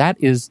think that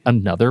is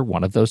another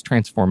one of those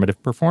transformative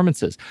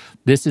performances.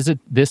 This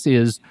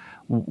is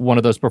one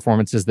of those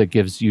performances that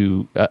gives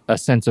you a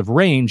sense of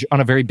range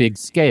on a very big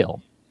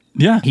scale.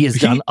 Yeah. He has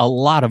done a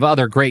lot of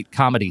other great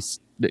comedy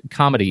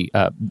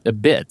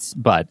bits,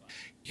 but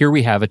here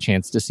we have a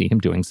chance to see him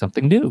doing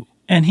something new.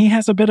 And he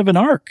has a bit of an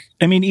arc.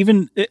 I mean,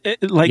 even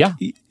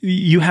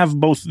you have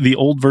both the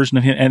old version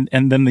of him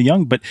and then the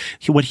young, but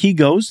what he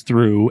goes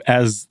through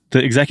as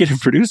the executive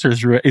producer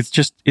through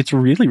it, it's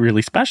really,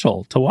 really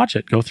special to watch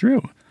it go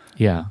through.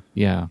 Yeah.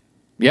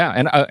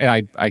 And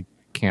I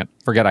can't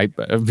forget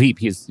Veep.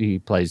 He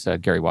plays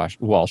Gary Walsh,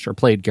 or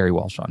played Gary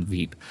Walsh on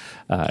Veep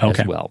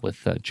as well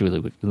with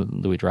Julie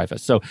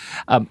Louis-Dreyfus. So,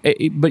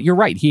 but you're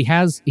right. He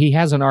has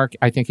an arc.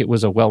 I think it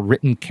was a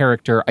well-written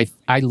character.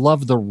 I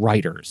love the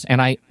writers,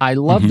 and I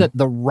love that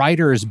the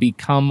writers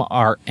become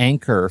our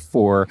anchor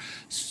for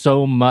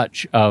so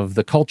much of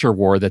the culture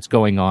war that's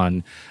going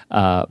on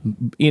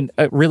in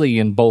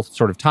both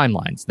sort of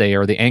timelines. They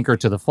are the anchor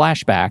to the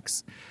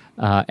flashbacks.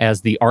 As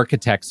the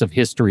architects of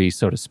history,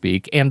 so to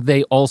speak. And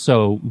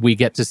we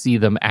get to see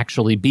them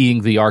actually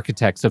being the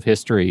architects of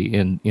history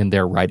in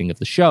their writing of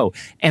the show.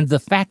 And the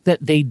fact that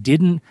they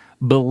didn't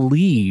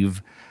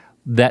believe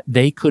that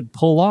they could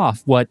pull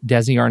off what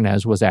Desi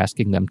Arnaz was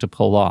asking them to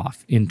pull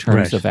off in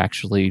terms of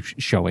actually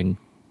showing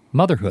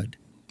motherhood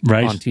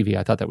on TV.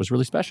 I thought that was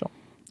really special.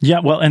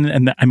 Yeah, well,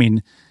 and I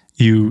mean,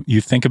 you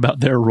think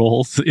about their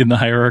roles in the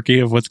hierarchy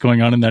of what's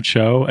going on in that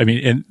show. I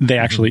mean, and they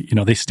actually,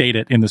 they state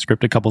it in the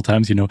script a couple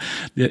times,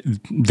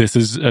 this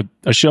is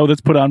a show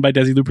that's put on by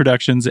Desilu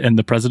Productions, and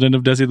the president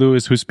of Desilu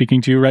is who's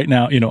speaking to you right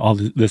now, all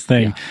this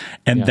thing. Yeah.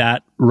 And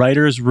that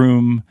writer's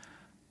room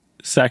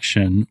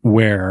section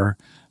where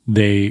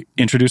they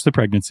introduce the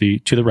pregnancy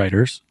to the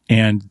writers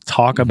and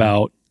talk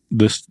about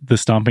the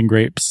Stomping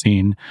Grapes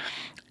scene,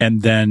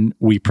 and then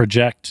we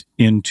project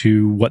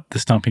into what the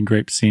Stomping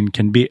Grapes scene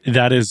can be.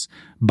 That is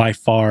by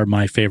far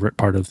my favorite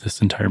part of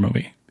this entire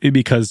movie.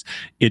 because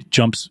it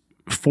jumps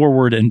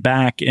forward and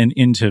back and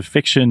into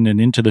fiction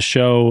and into the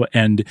show,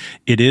 and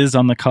it is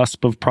on the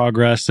cusp of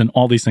progress and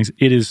all these things.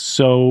 It is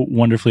so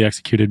wonderfully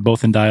executed,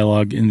 both in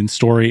dialogue and in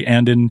story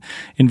and in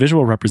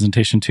visual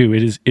representation too.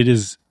 It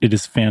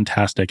is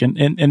fantastic,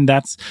 and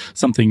that's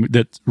something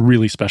that's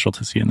really special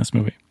to see in this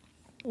movie.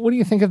 What do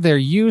you think of their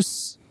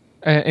use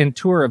and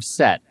tour of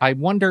set? I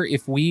wonder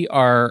if we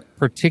are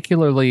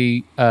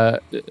particularly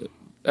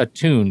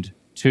attuned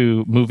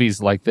to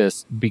movies like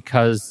this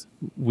because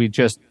we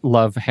just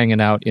love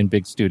hanging out in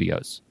big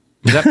studios.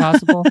 Is that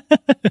possible?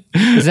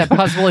 Is that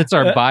possible? It's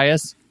our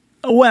bias.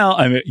 Well,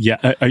 I mean,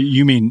 yeah.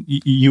 You mean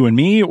you and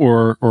me,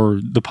 or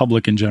the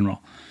public in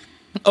general?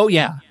 Oh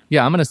yeah.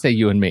 I'm going to say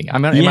you and me.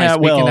 Am I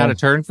speaking out of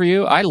turn for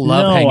you? I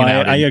love hanging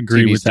out. I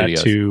agree TV with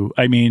studios. that too.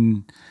 I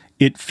mean,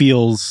 it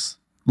feels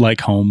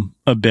like home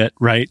a bit,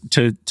 right?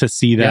 To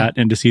see that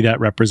and to see that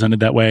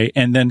represented that way.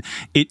 And then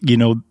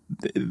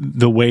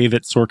the way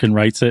that Sorkin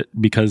writes it,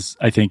 because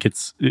I think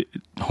it's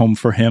home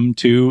for him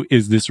too,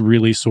 is this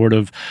really sort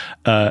of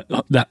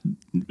that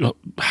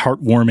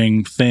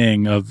heartwarming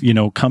thing of,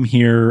 come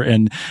here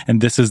and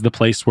this is the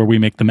place where we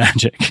make the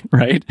magic,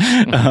 right?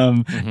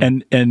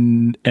 And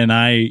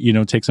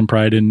I, take some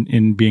pride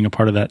in being a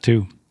part of that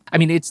too. I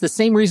mean, it's the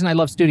same reason I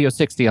love Studio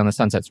 60 on the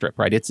Sunset Strip,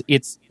 right? It's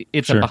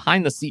Sure. a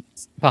behind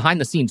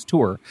the scenes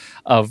tour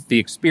of the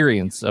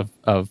experience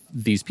of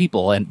these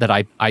people, and that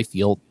I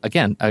feel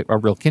again a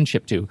real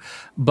kinship to.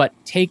 But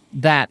take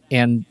that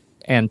and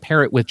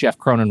pair it with Jeff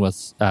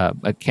Cronenweth's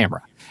a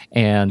camera,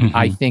 and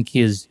I think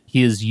his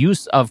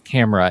use of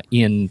camera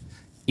in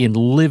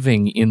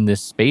living in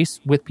this space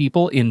with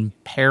people, in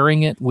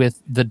pairing it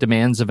with the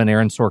demands of an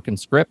Aaron Sorkin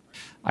script,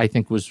 I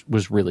think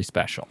was really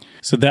special.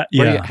 So that,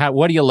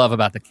 what do you love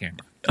about the camera?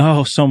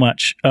 Oh, so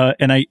much.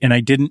 And I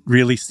didn't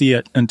really see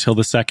it until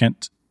the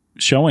second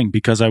showing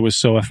because I was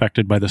so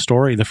affected by the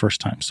story the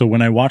first time. So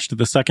when I watched it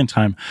the second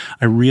time,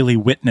 I really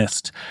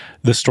witnessed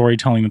the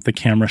storytelling that the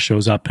camera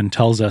shows up and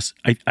tells us.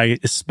 I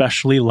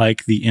especially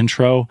like the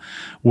intro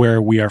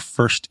where we are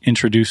first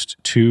introduced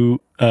to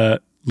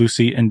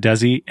Lucy and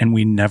Desi, and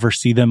we never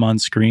see them on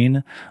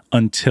screen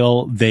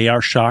until they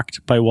are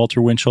shocked by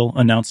Walter Winchell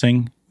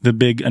announcing the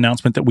big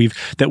announcement that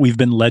we've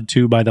been led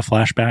to by the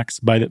flashbacks,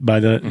 by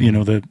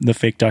the the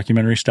fake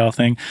documentary style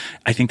thing.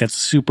 I think that's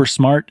super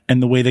smart,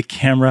 and the way the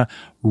camera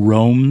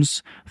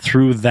roams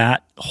through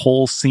that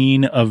whole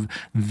scene of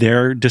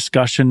their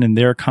discussion and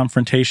their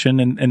confrontation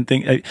and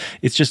thing,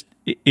 it's just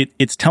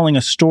it's telling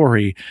a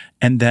story,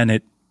 and then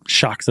it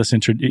shocks us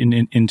into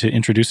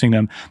introducing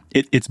them.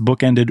 It's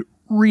bookended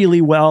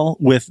really well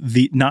with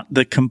not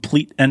the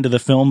complete end of the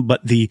film, but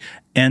the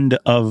end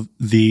of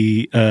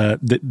the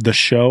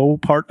show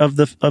part of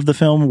the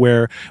film,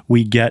 where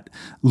we get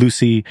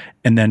Lucy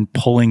and then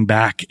pulling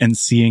back and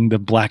seeing the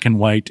black and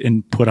white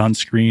and put on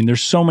screen.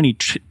 There's so many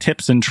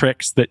tips and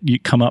tricks that you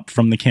come up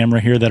from the camera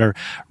here that are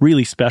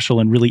really special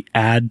and really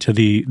add to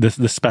the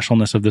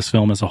specialness of this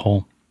film as a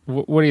whole.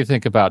 What do you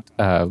think about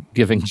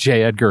giving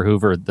J. Edgar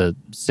Hoover the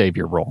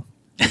savior role?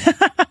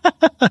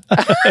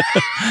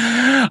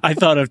 I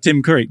thought of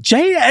Tim Curry,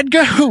 J.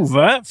 Edgar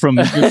Hoover from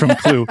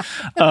Clue.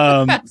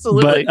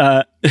 Absolutely.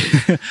 But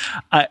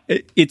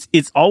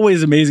it's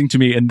always amazing to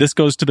me, and this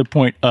goes to the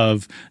point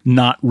of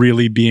not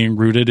really being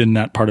rooted in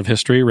that part of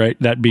history, right?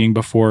 That being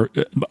before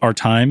our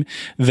time.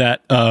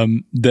 That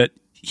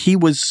he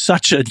was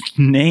such a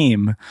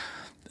name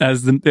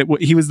as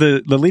he was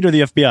the leader of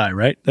the FBI,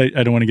 right?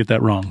 I don't want to get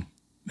that wrong.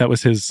 That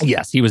was his...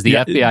 Yes, he was the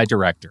FBI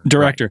director.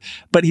 Right.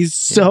 But he's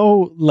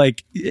so,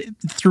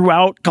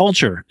 throughout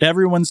culture,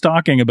 everyone's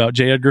talking about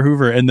J. Edgar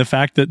Hoover, and the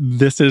fact that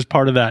this is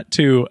part of that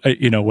too,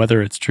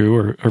 whether it's true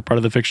or part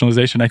of the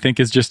fictionalization, I think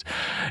is just...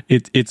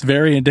 It's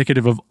very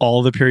indicative of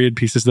all the period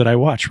pieces that I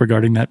watch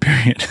regarding that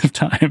period of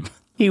time.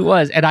 He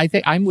was, and I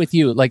think I'm with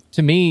you.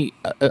 To me,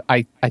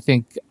 I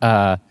think...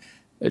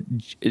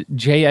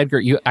 J.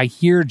 Edgar, I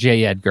hear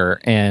J. Edgar,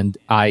 and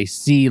I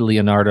see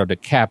Leonardo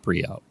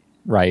DiCaprio,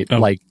 right?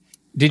 Oh.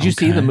 Did you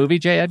see the movie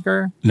J.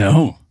 Edgar?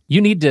 No.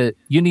 You need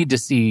to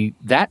see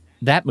that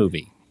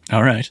movie.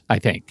 All right. I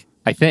think.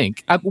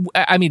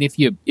 I mean,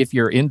 if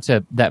you're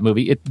into that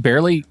movie, it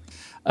barely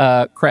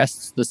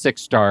crests the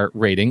 6-star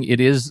rating. It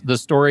is the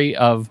story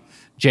of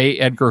J.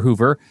 Edgar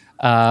Hoover,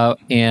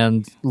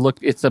 and look,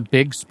 it's a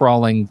big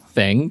sprawling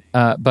thing,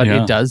 but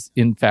it does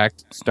in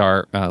fact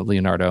star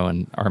Leonardo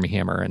and Armie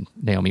Hammer and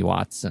Naomi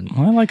Watts, and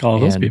I like all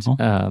those people.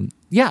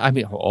 I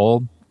mean,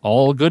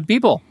 all good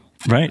people.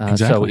 Right,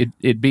 exactly. So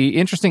it'd be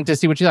interesting to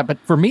see what you thought. But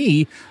for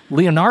me,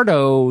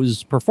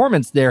 Leonardo's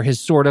performance there has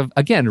sort of,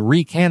 again,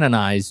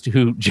 recanonized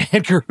who J.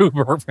 Edgar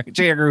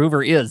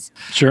Hoover is.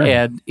 Sure.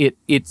 And it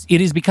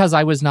is because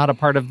I was not a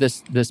part of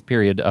this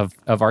period of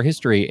our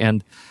history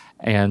and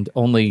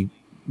only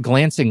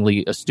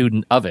glancingly a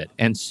student of it.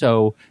 And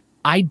so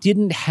I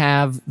didn't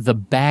have the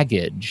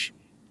baggage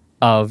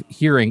of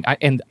hearing,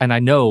 and I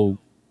know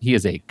he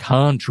is a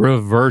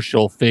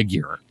controversial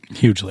figure.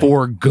 Hugely.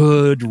 For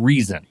good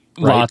reason.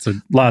 Right?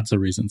 Lots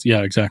of reasons.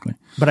 Yeah, exactly.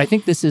 But I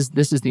think this is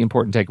the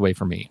important takeaway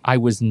for me. I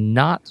was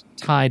not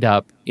tied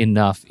up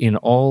enough in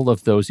all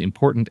of those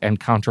important and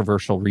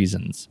controversial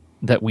reasons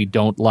that we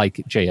don't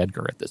like J.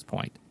 Edgar at this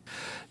point.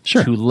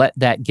 Sure. To let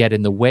that get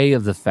in the way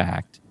of the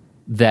fact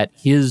that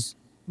his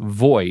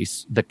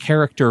voice, the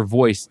character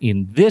voice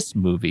in this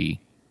movie,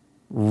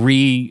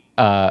 repaired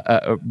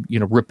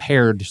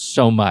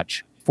so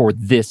much for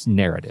this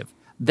narrative.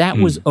 That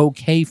was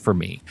okay for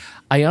me.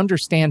 I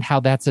understand how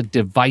that's a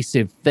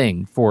divisive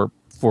thing for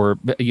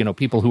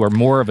people who are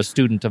more of a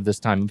student of this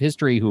time of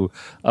history,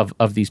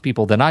 of these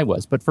people than I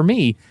was. But for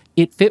me,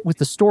 it fit with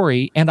the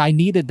story, and I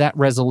needed that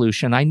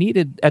resolution. I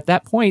needed at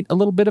that point a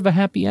little bit of a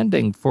happy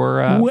ending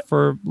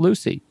for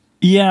Lucy.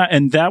 Yeah,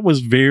 and that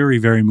was very,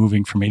 very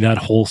moving for me, that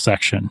whole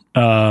section.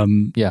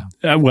 And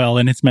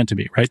it's meant to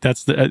be, right?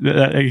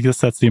 I guess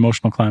that's the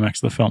emotional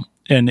climax of the film.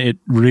 And it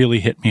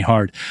really hit me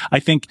hard. I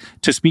think,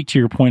 to speak to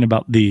your point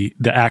about the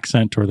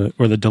accent or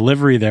the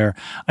delivery there,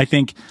 I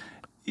think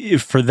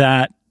for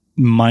that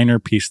minor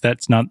piece,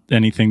 that's not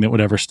anything that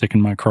would ever stick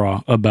in my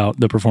craw about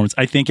the performance.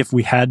 I think if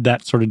we had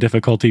that sort of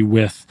difficulty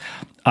with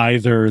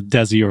either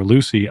Desi or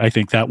Lucy, I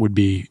think that would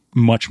be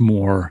much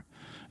more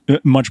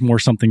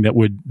something that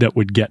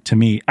would get to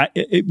me.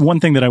 One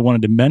thing that I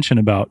wanted to mention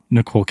about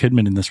Nicole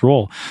Kidman in this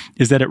role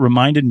is that it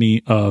reminded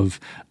me of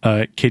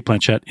Cate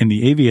Blanchett in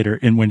The Aviator,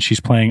 and when she's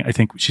playing, I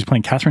think she's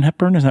playing Katharine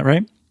Hepburn. Is that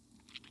right?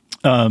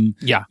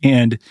 Yeah.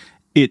 And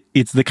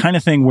it's the kind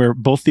of thing where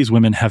both these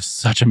women have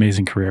such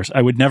amazing careers.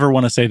 I would never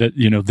want to say that,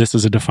 this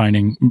is a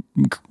defining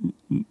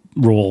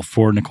role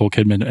for Nicole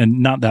Kidman, and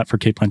not that for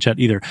Cate Blanchett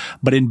either.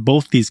 But in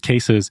both these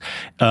cases,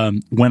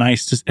 when I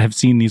have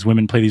seen these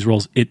women play these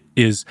roles, it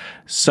is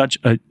such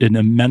an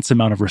immense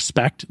amount of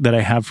respect that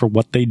I have for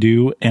what they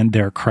do and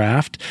their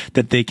craft,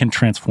 that they can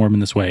transform in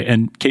this way.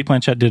 And Cate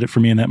Blanchett did it for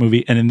me in that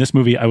movie. And in this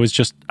movie, I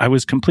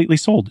was completely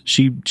sold.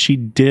 She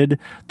did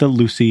the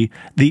Lucy,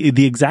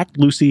 the exact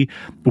Lucy,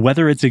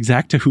 whether it's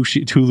exact to who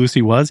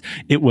Lucy was,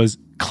 it was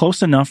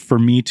close enough for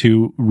me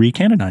to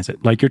recanonize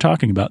it, like you're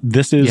talking about.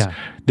 This is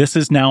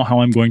now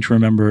how I'm going to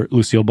remember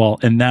Lucille Ball,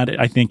 and that,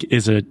 I think,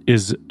 is a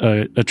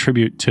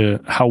tribute to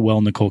how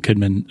well Nicole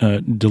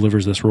Kidman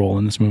delivers this role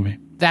in this movie.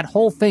 That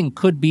whole thing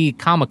could be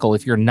comical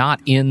if you're not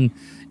in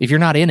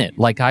it,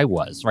 like I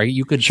was. Right?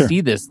 You could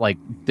see this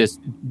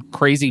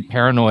crazy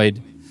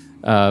paranoid,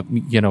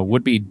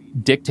 would-be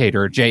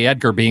dictator J.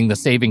 Edgar being the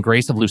saving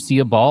grace of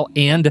Lucille Ball,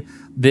 and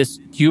this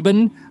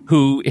Cuban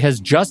who has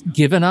just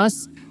given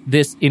us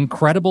this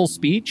incredible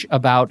speech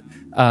about,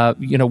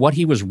 what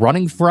he was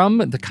running from,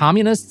 the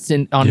communists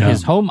on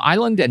his home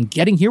island, and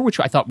getting here,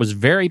 which I thought was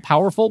very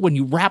powerful. When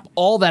you wrap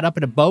all that up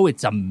in a bow,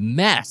 it's a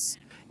mess.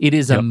 It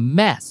is a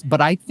mess.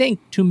 But I think,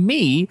 to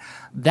me,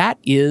 that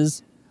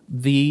is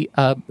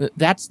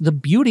that's the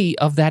beauty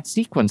of that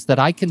sequence, that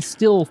I can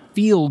still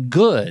feel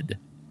good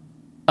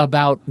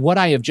about what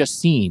I have just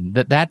seen,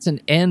 that's an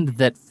end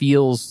that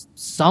feels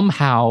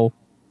somehow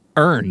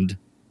earned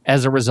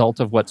as a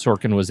result of what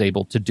Sorkin was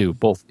able to do,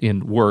 both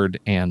in word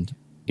and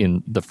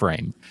in the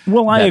frame.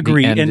 Well, I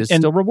agree. And is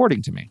still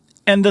rewarding to me.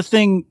 And the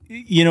thing,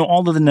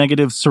 all of the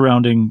negatives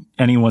surrounding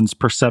anyone's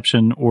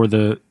perception or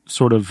the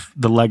sort of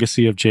the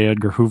legacy of J.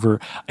 Edgar Hoover,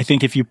 I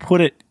think if you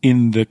put it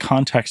in the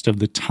context of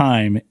the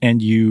time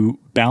and you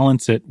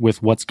balance it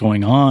with what's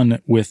going on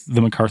with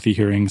the McCarthy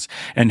hearings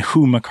and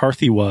who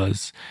McCarthy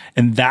was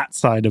and that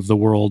side of the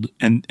world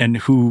and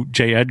who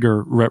J.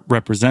 Edgar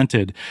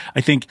represented,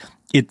 I think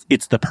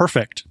it's the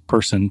perfect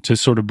person to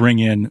sort of bring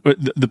in,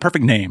 the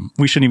perfect name.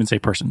 We shouldn't even say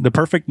person. The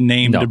perfect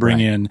name to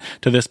bring in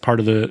to this part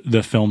of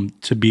the film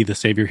to be the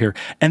savior here.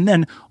 And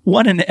then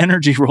what an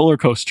energy roller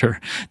coaster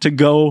to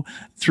go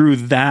through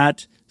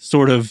that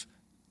sort of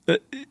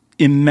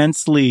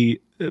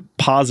immensely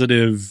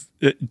positive,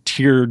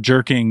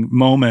 tear-jerking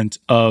moment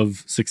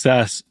of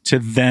success to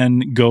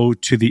then go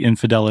to the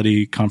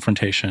infidelity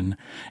confrontation,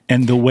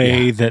 and the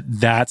way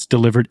that's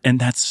delivered, and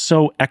that's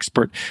so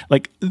expert.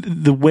 Like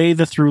the way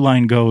the through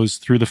line goes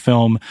through the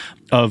film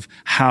of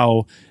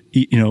how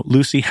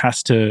Lucy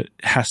has to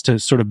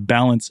sort of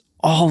balance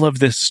all of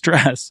this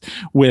stress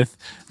with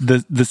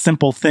the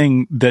simple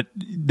thing that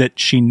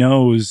she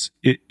knows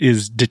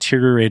is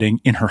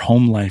deteriorating in her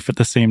home life at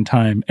the same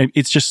time.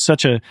 It's just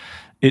such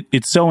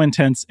it's so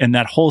intense. And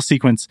that whole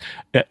sequence,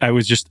 I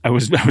was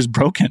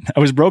broken.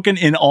 I was broken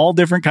in all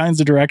different kinds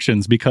of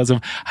directions because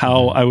of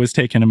how I was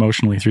taken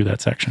emotionally through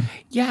that section.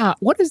 Yeah.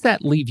 What does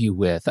that leave you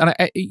with? And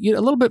a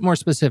little bit more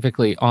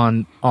specifically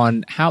on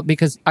how,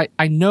 because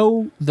I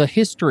know the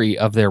history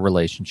of their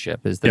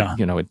relationship is that,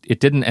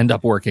 it didn't end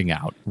up working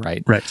out.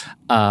 Right. Right.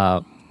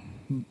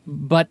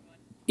 But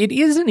it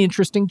is an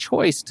interesting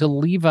choice to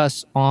leave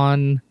us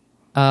on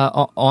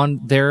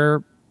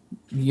their,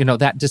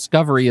 that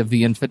discovery of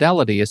the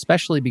infidelity,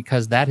 especially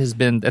because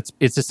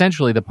it's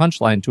essentially the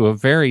punchline to a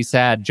very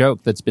sad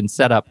joke that's been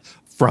set up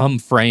from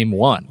frame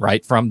one,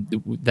 right? From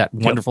that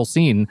wonderful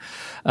scene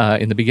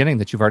in the beginning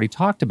that you've already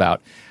talked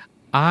about.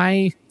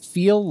 I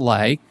feel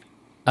like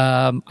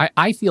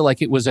I feel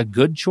like it was a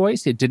good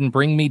choice. It didn't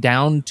bring me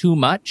down too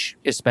much,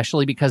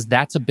 especially because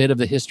that's a bit of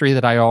the history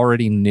that I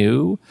already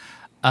knew.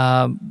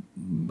 A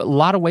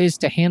lot of ways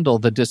to handle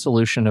the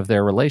dissolution of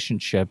their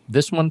relationship.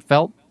 This one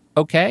felt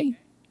okay.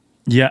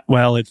 Yeah,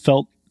 well, it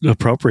felt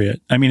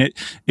appropriate. I mean,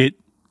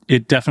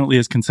 it definitely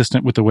is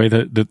consistent with the way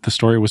that the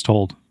story was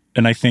told.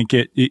 And I think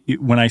it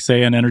when I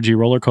say an energy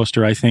roller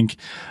coaster, I think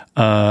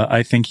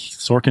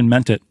Sorkin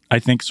meant it. I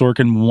think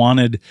Sorkin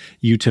wanted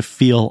you to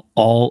feel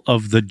all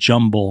of the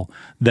jumble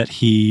that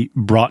he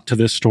brought to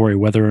this story,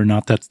 whether or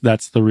not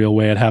that's the real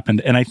way it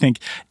happened. And I think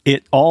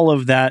all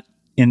of that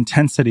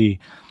intensity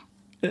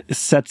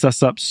sets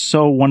us up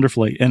so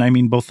wonderfully. And I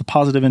mean, both the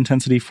positive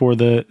intensity for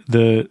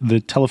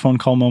the telephone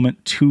call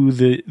moment, to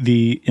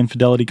the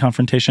infidelity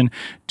confrontation,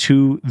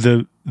 to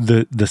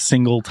the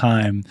single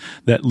time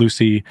that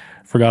Lucy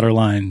forgot her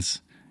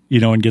lines,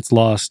 and gets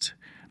lost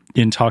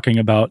in talking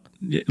about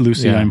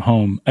Lucy, yeah. I'm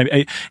home.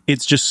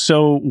 It's just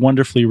so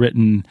wonderfully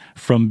written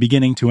from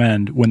beginning to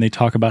end when they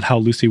talk about how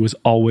Lucy was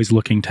always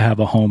looking to have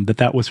a home,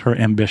 that was her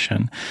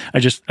ambition.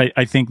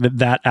 I think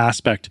that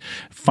aspect,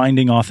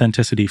 finding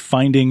authenticity,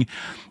 finding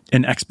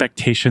an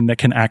expectation that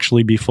can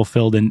actually be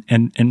fulfilled,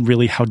 and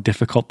really how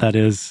difficult that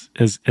is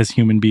as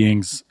human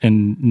beings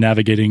in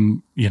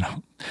navigating,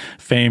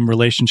 fame,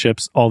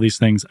 relationships, all these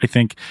things. I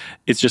think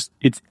it's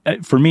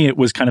for me, it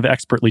was kind of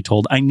expertly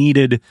told. I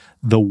needed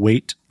the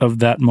weight of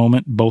that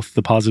moment, both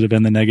the positive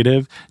and the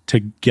negative, to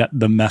get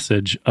the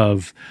message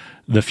of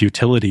the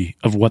futility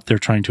of what they're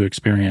trying to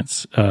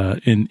experience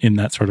in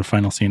that sort of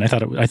final scene. I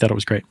thought it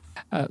was great.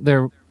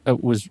 There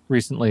was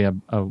recently a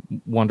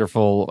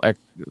wonderful,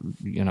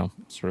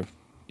 sort of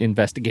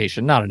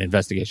investigation, not an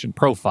investigation,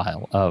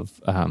 profile of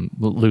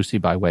Lucy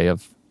by way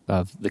of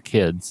the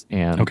kids.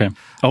 And okay.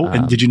 Oh,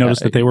 and did you notice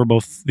that they were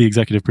both the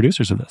executive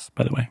producers of this,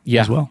 by the way?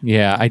 Yeah, as well.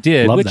 Yeah, I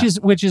did. Love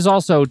which is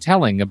also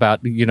telling about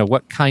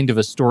what kind of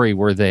a story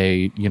were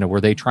they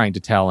trying to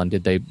tell, and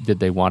did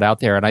they want out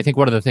there? And I think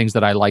one of the things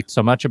that I liked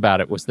so much about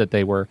it was that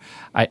they were,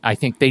 I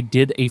think they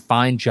did a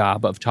fine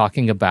job of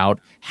talking about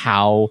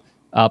how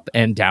up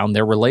and down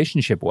their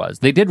relationship was.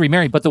 They did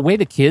remarry, but the way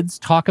the kids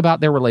talk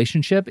about their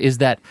relationship is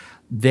that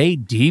they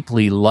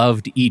deeply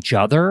loved each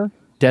other,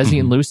 Desi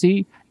and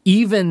Lucy,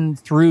 even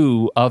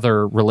through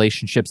other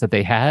relationships that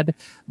they had.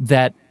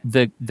 That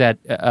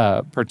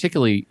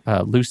particularly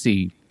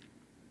Lucy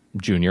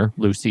Jr.,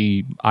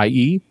 Lucy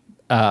IE,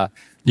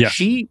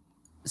 she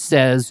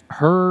says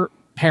her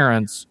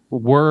parents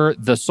were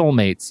the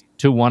soulmates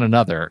to one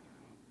another,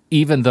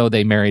 even though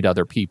they married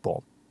other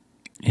people.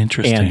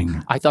 Interesting.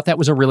 And I thought that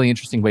was a really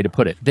interesting way to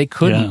put it. They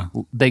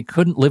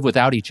couldn't live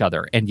without each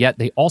other, and yet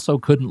they also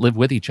couldn't live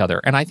with each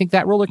other. And I think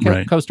that roller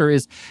coaster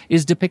is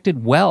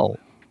depicted well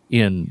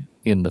in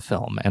the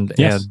film. And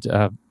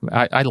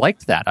I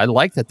liked that. I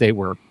liked that they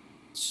were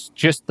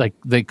just like,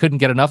 they couldn't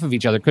get enough of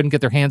each other, couldn't get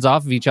their hands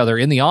off of each other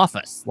in the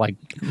office. Like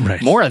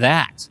more of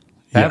that.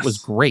 That was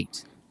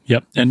great.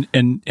 Yep.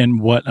 And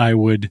what I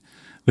would.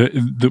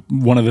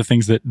 One of the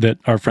things that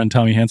our friend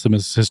Tommy Handsome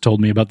has told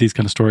me about these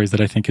kind of stories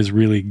that I think is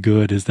really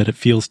good is that it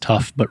feels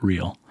tough but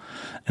real,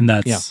 and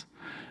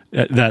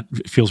that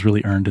feels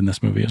really earned in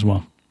this movie as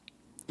well.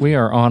 We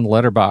are on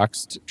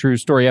Letterboxd, True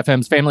Story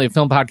FM's family of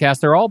film podcasts.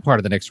 They're all part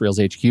of the Next Reels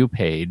HQ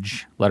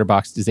page.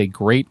 Letterboxd is a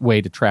great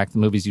way to track the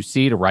movies you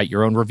see, to write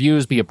your own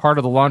reviews, be a part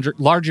of the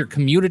larger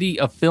community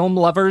of film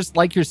lovers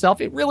like yourself.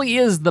 It really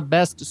is the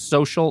best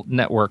social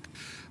network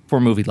for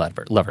movie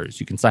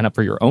lovers. You can sign up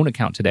for your own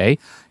account today,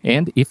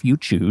 and if you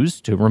choose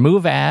to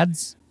remove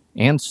ads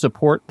and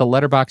support the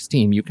Letterboxd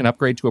team, you can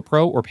upgrade to a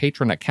pro or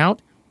patron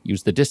account.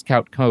 Use the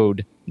discount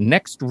code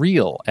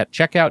NEXTREEL at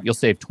checkout. You'll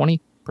save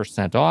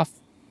 20% off.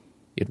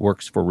 It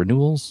works for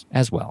renewals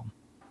as well.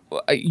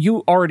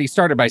 You already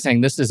started by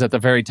saying this is at the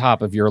very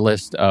top of your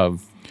list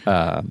of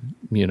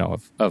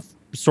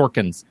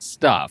Sorkin's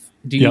stuff.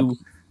 Do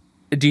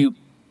you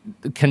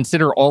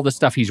consider all the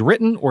stuff he's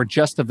written, or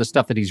just of the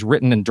stuff that he's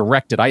written and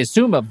directed? I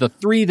assume of the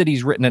three that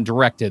he's written and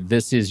directed,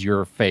 this is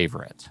your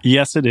favorite.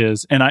 Yes, it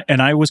is. And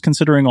I was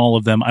considering all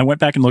of them. I went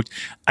back and looked.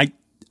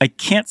 I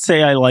can't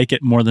say I like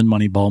it more than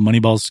Moneyball.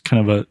 Moneyball's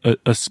kind of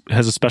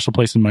has a special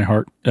place in my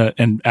heart.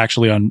 And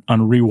actually on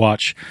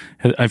rewatch,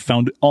 I've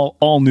found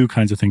all new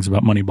kinds of things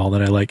about Moneyball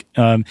that I like.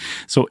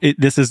 So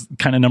this is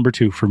kind of number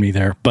 2 for me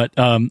there. But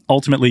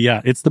ultimately,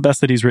 it's the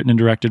best that he's written and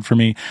directed for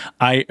me.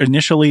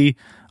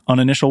 On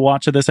initial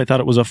watch of this, I thought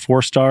it was a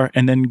 4-star,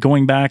 and then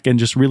going back and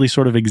just really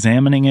sort of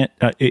examining it,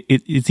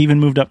 it's even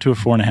moved up to a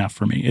 4.5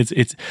 for me.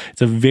 It's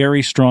a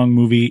very strong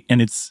movie,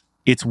 and it's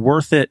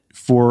worth it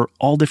for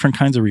all different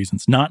kinds of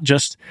reasons. Not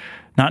just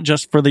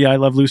for the I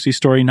Love Lucy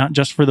story, not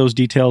just for those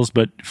details,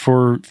 but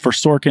for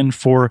Sorkin,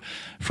 for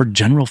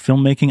general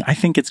filmmaking. I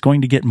think it's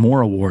going to get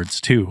more awards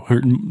too,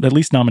 or at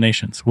least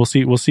nominations. We'll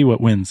see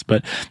what wins.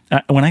 But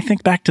when I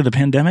think back to the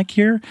pandemic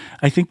here,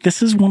 I think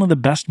this is one of the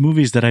best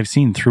movies that I've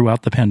seen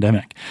throughout the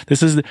pandemic.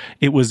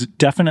 It was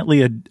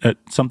definitely a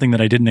something that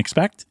I didn't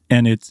expect,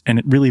 and it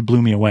really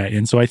blew me away.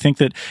 And so I think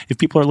that if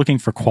people are looking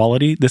for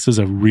quality, this is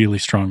a really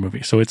strong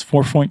movie. So it's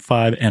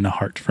 4.5 and a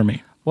heart for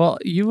me. Well,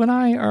 you and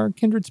I are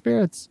kindred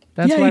spirits.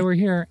 That's Yay. why we're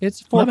here.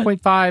 It's Love it.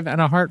 4.5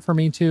 and a heart for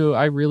me too.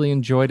 I really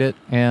enjoyed it,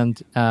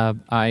 and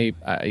I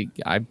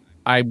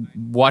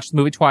watched the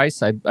movie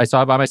twice. I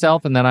saw it by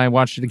myself, and then I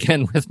watched it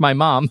again with my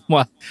mom.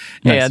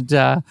 Nice.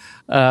 And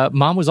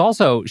Mom was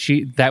also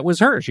that was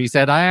her. She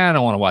said, "I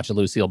don't want to watch a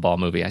Lucille Ball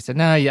movie." I said,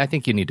 "No, I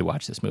think you need to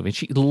watch this movie."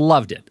 She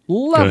loved it.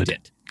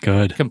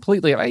 Good.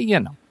 Completely.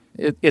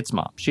 It's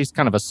Mom. She's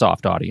kind of a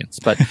soft audience,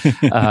 but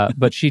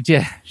she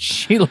did.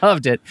 She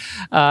loved it,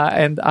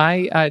 and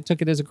I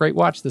took it as a great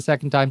watch the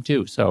second time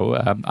too. So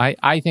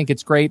I think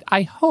it's great.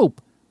 I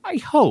hope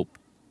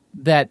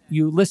that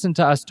you listen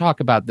to us talk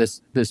about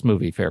this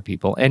movie, Fair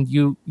People, and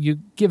you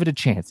give it a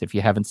chance if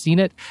you haven't seen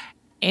it,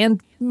 and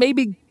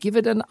maybe give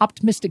it an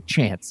optimistic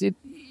chance. It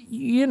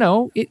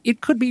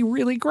could be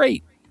really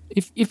great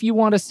if you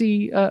want to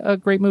see a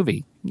great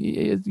movie.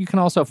 You can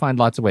also find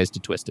lots of ways to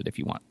twist it if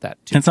you want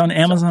that too. It's on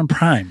Amazon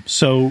Prime.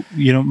 So,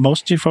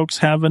 most of you folks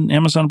have an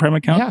Amazon Prime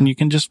account, and you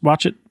can just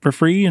watch it for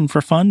free and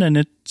for fun, and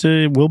it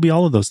will be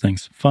all of those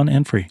things, fun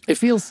and free. It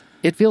feels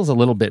a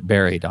little bit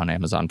buried on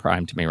Amazon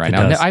Prime to me right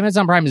now. Does.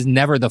 Amazon Prime is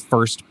never the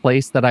first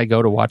place that I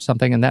go to watch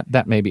something, and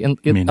that may be,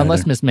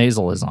 unless Miss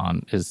Maisel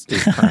is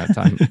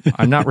current.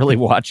 I'm not really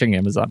watching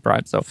Amazon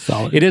Prime, so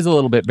Solid. It is a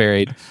little bit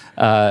buried.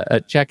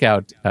 Check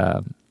out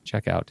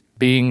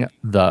Being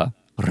the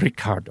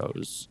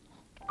Ricardos.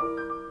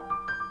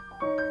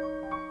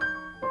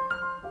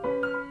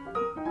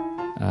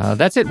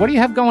 That's it. What do you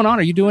have going on?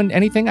 Are you doing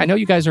anything? I know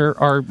you guys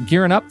are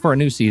gearing up for a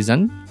new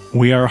season.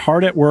 We are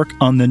hard at work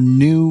on the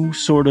new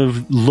sort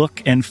of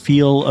look and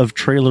feel of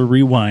Trailer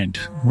Rewind.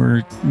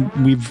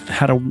 We've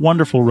had a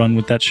wonderful run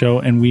with that show,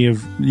 and we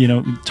have,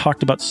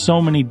 talked about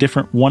so many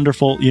different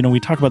wonderful, we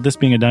talk about this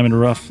being a diamond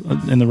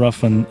in the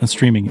rough and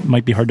streaming. It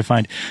might be hard to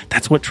find.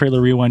 That's what Trailer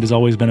Rewind has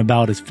always been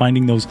about, is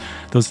finding those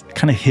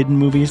kind of hidden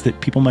movies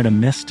that people might have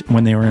missed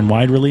when they were in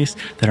wide release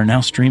that are now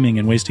streaming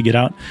and ways to get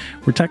out.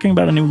 We're talking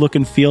about a new look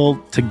and feel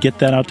to get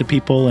that out to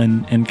people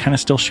and kind of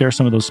still share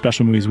some of those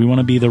special movies. We want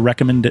to be the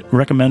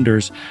recommenders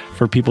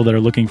for people that are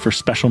looking for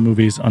special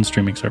movies on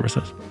streaming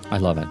services. I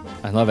love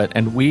it.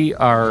 And we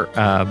are,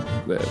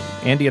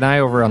 Andy and I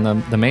over on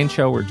the main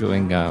show, we're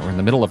in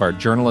the middle of our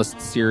journalist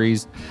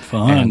series.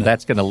 Fun. And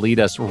that's going to lead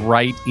us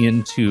right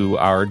into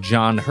our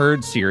John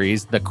Hurd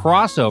series. The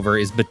crossover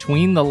is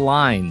Between the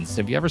Lines.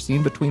 Have you ever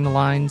seen Between the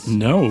Lines?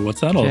 No, what's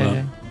that all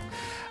about?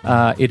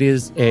 It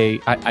is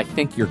I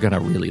think you're going to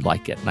really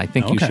like it. And I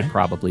think you should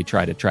probably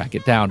try to track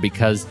it down,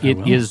 because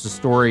it is the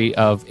story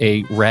of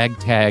a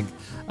ragtag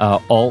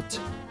alt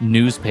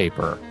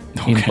newspaper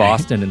in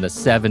Boston in the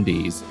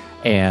 70s,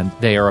 and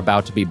they are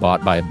about to be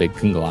bought by a big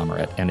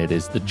conglomerate, and it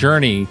is the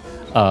journey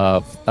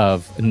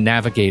of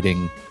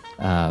navigating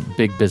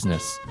big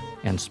business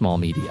and small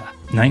media.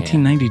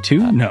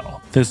 1992?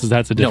 No, that's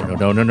a different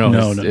one.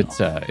 No. It's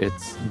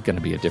going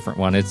to be a different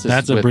one.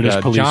 That's a with,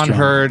 British police John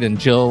drama. Hurd and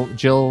Jill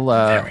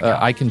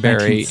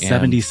Eikenberry.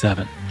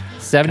 1977.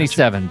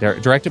 77,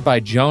 directed by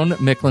Joan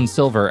Micklin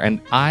Silver, and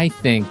I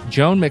think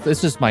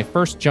this is my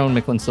first Joan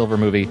Micklin Silver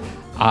movie.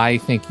 I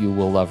think you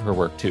will love her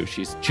work too.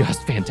 She's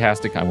just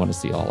fantastic. I want to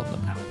see all of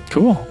them now.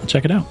 Cool. I'll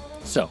check it out.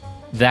 So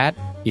that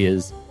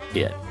is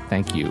it.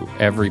 Thank you,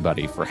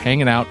 everybody, for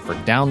hanging out, for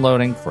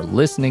downloading, for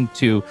listening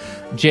to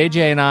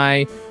JJ and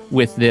I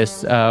with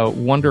this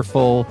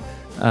wonderful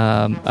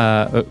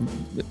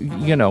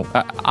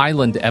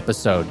island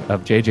episode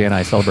of JJ and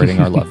I celebrating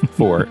our love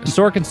for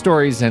Sorkin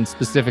stories, and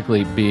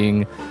specifically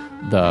Being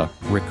the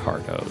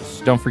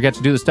Ricardos. Don't forget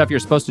to do the stuff you're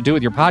supposed to do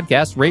with your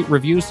podcast: rate,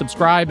 review,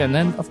 subscribe, and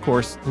then, of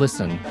course,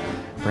 listen.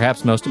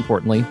 Perhaps most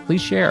importantly,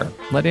 please share.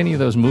 Let any of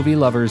those movie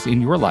lovers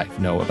in your life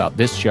know about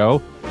this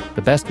show.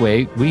 The best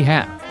way we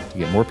have to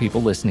get more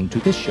people listening to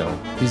this show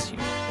is you.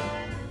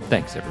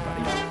 Thanks,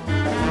 everybody.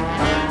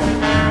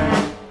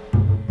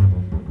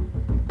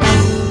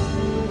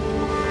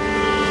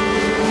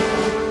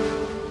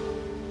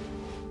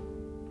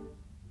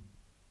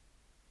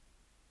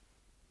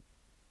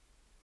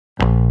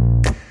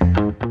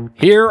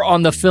 Here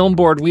on the Film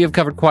Board, we have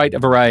covered quite a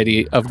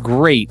variety of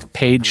great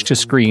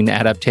page-to-screen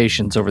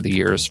adaptations over the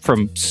years,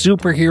 from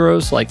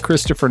superheroes like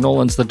Christopher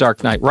Nolan's The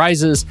Dark Knight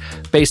Rises,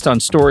 based on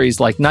stories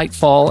like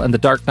Nightfall and The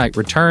Dark Knight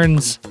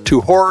Returns,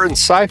 to horror and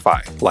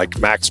sci-fi like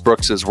Max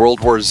Brooks'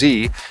 World War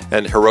Z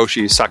and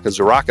Hiroshi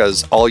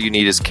Sakazuraka's All You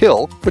Need Is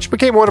Kill, which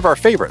became one of our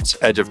favorites,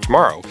 Edge of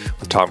Tomorrow,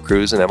 with Tom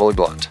Cruise and Emily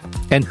Blunt.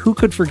 And who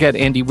could forget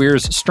Andy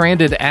Weir's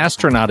stranded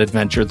astronaut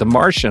adventure, The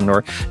Martian,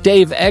 or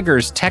Dave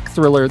Eggers' tech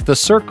thriller, The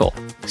Circle.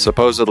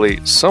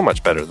 Supposedly so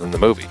much better than the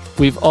movie.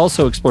 We've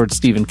also explored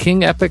Stephen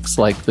King epics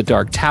like The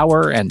Dark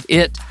Tower and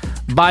It,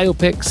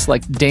 biopics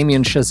like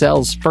Damien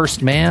Chazelle's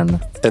First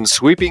Man, and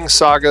sweeping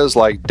sagas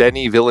like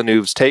Denis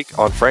Villeneuve's take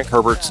on Frank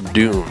Herbert's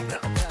Dune.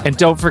 And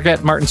don't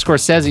forget Martin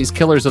Scorsese's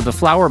Killers of the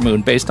Flower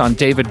Moon, based on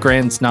David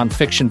Grant's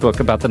nonfiction book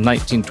about the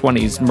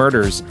 1920s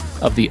murders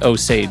of the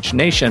Osage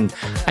Nation.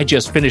 I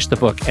just finished the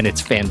book, and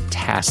it's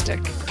fantastic.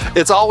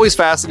 It's always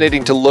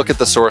fascinating to look at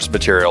the source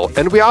material,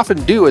 and we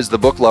often do as the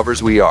book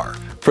lovers we are.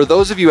 For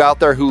those of you out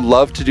there who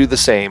love to do the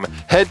same,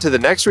 head to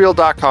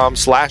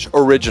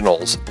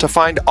thenextreel.com/originals to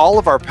find all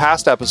of our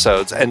past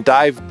episodes and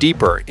dive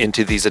deeper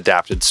into these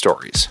adapted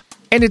stories.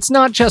 And it's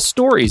not just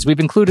stories. We've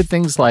included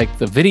things like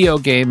the video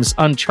games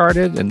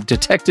Uncharted and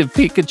Detective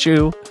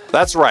Pikachu.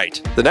 That's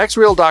right.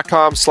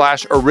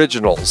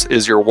 thenextreel.com/originals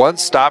is your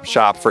one-stop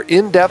shop for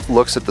in-depth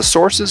looks at the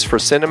sources for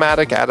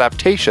cinematic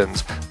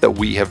adaptations that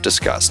we have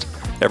discussed.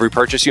 Every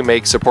purchase you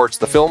make supports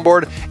the Film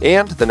Board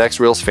and the Next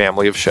Reel's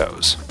family of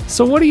shows.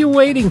 So what are you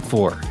waiting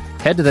for?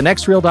 Head to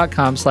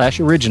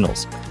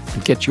thenextreel.com/originals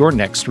and get your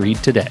next read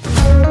today.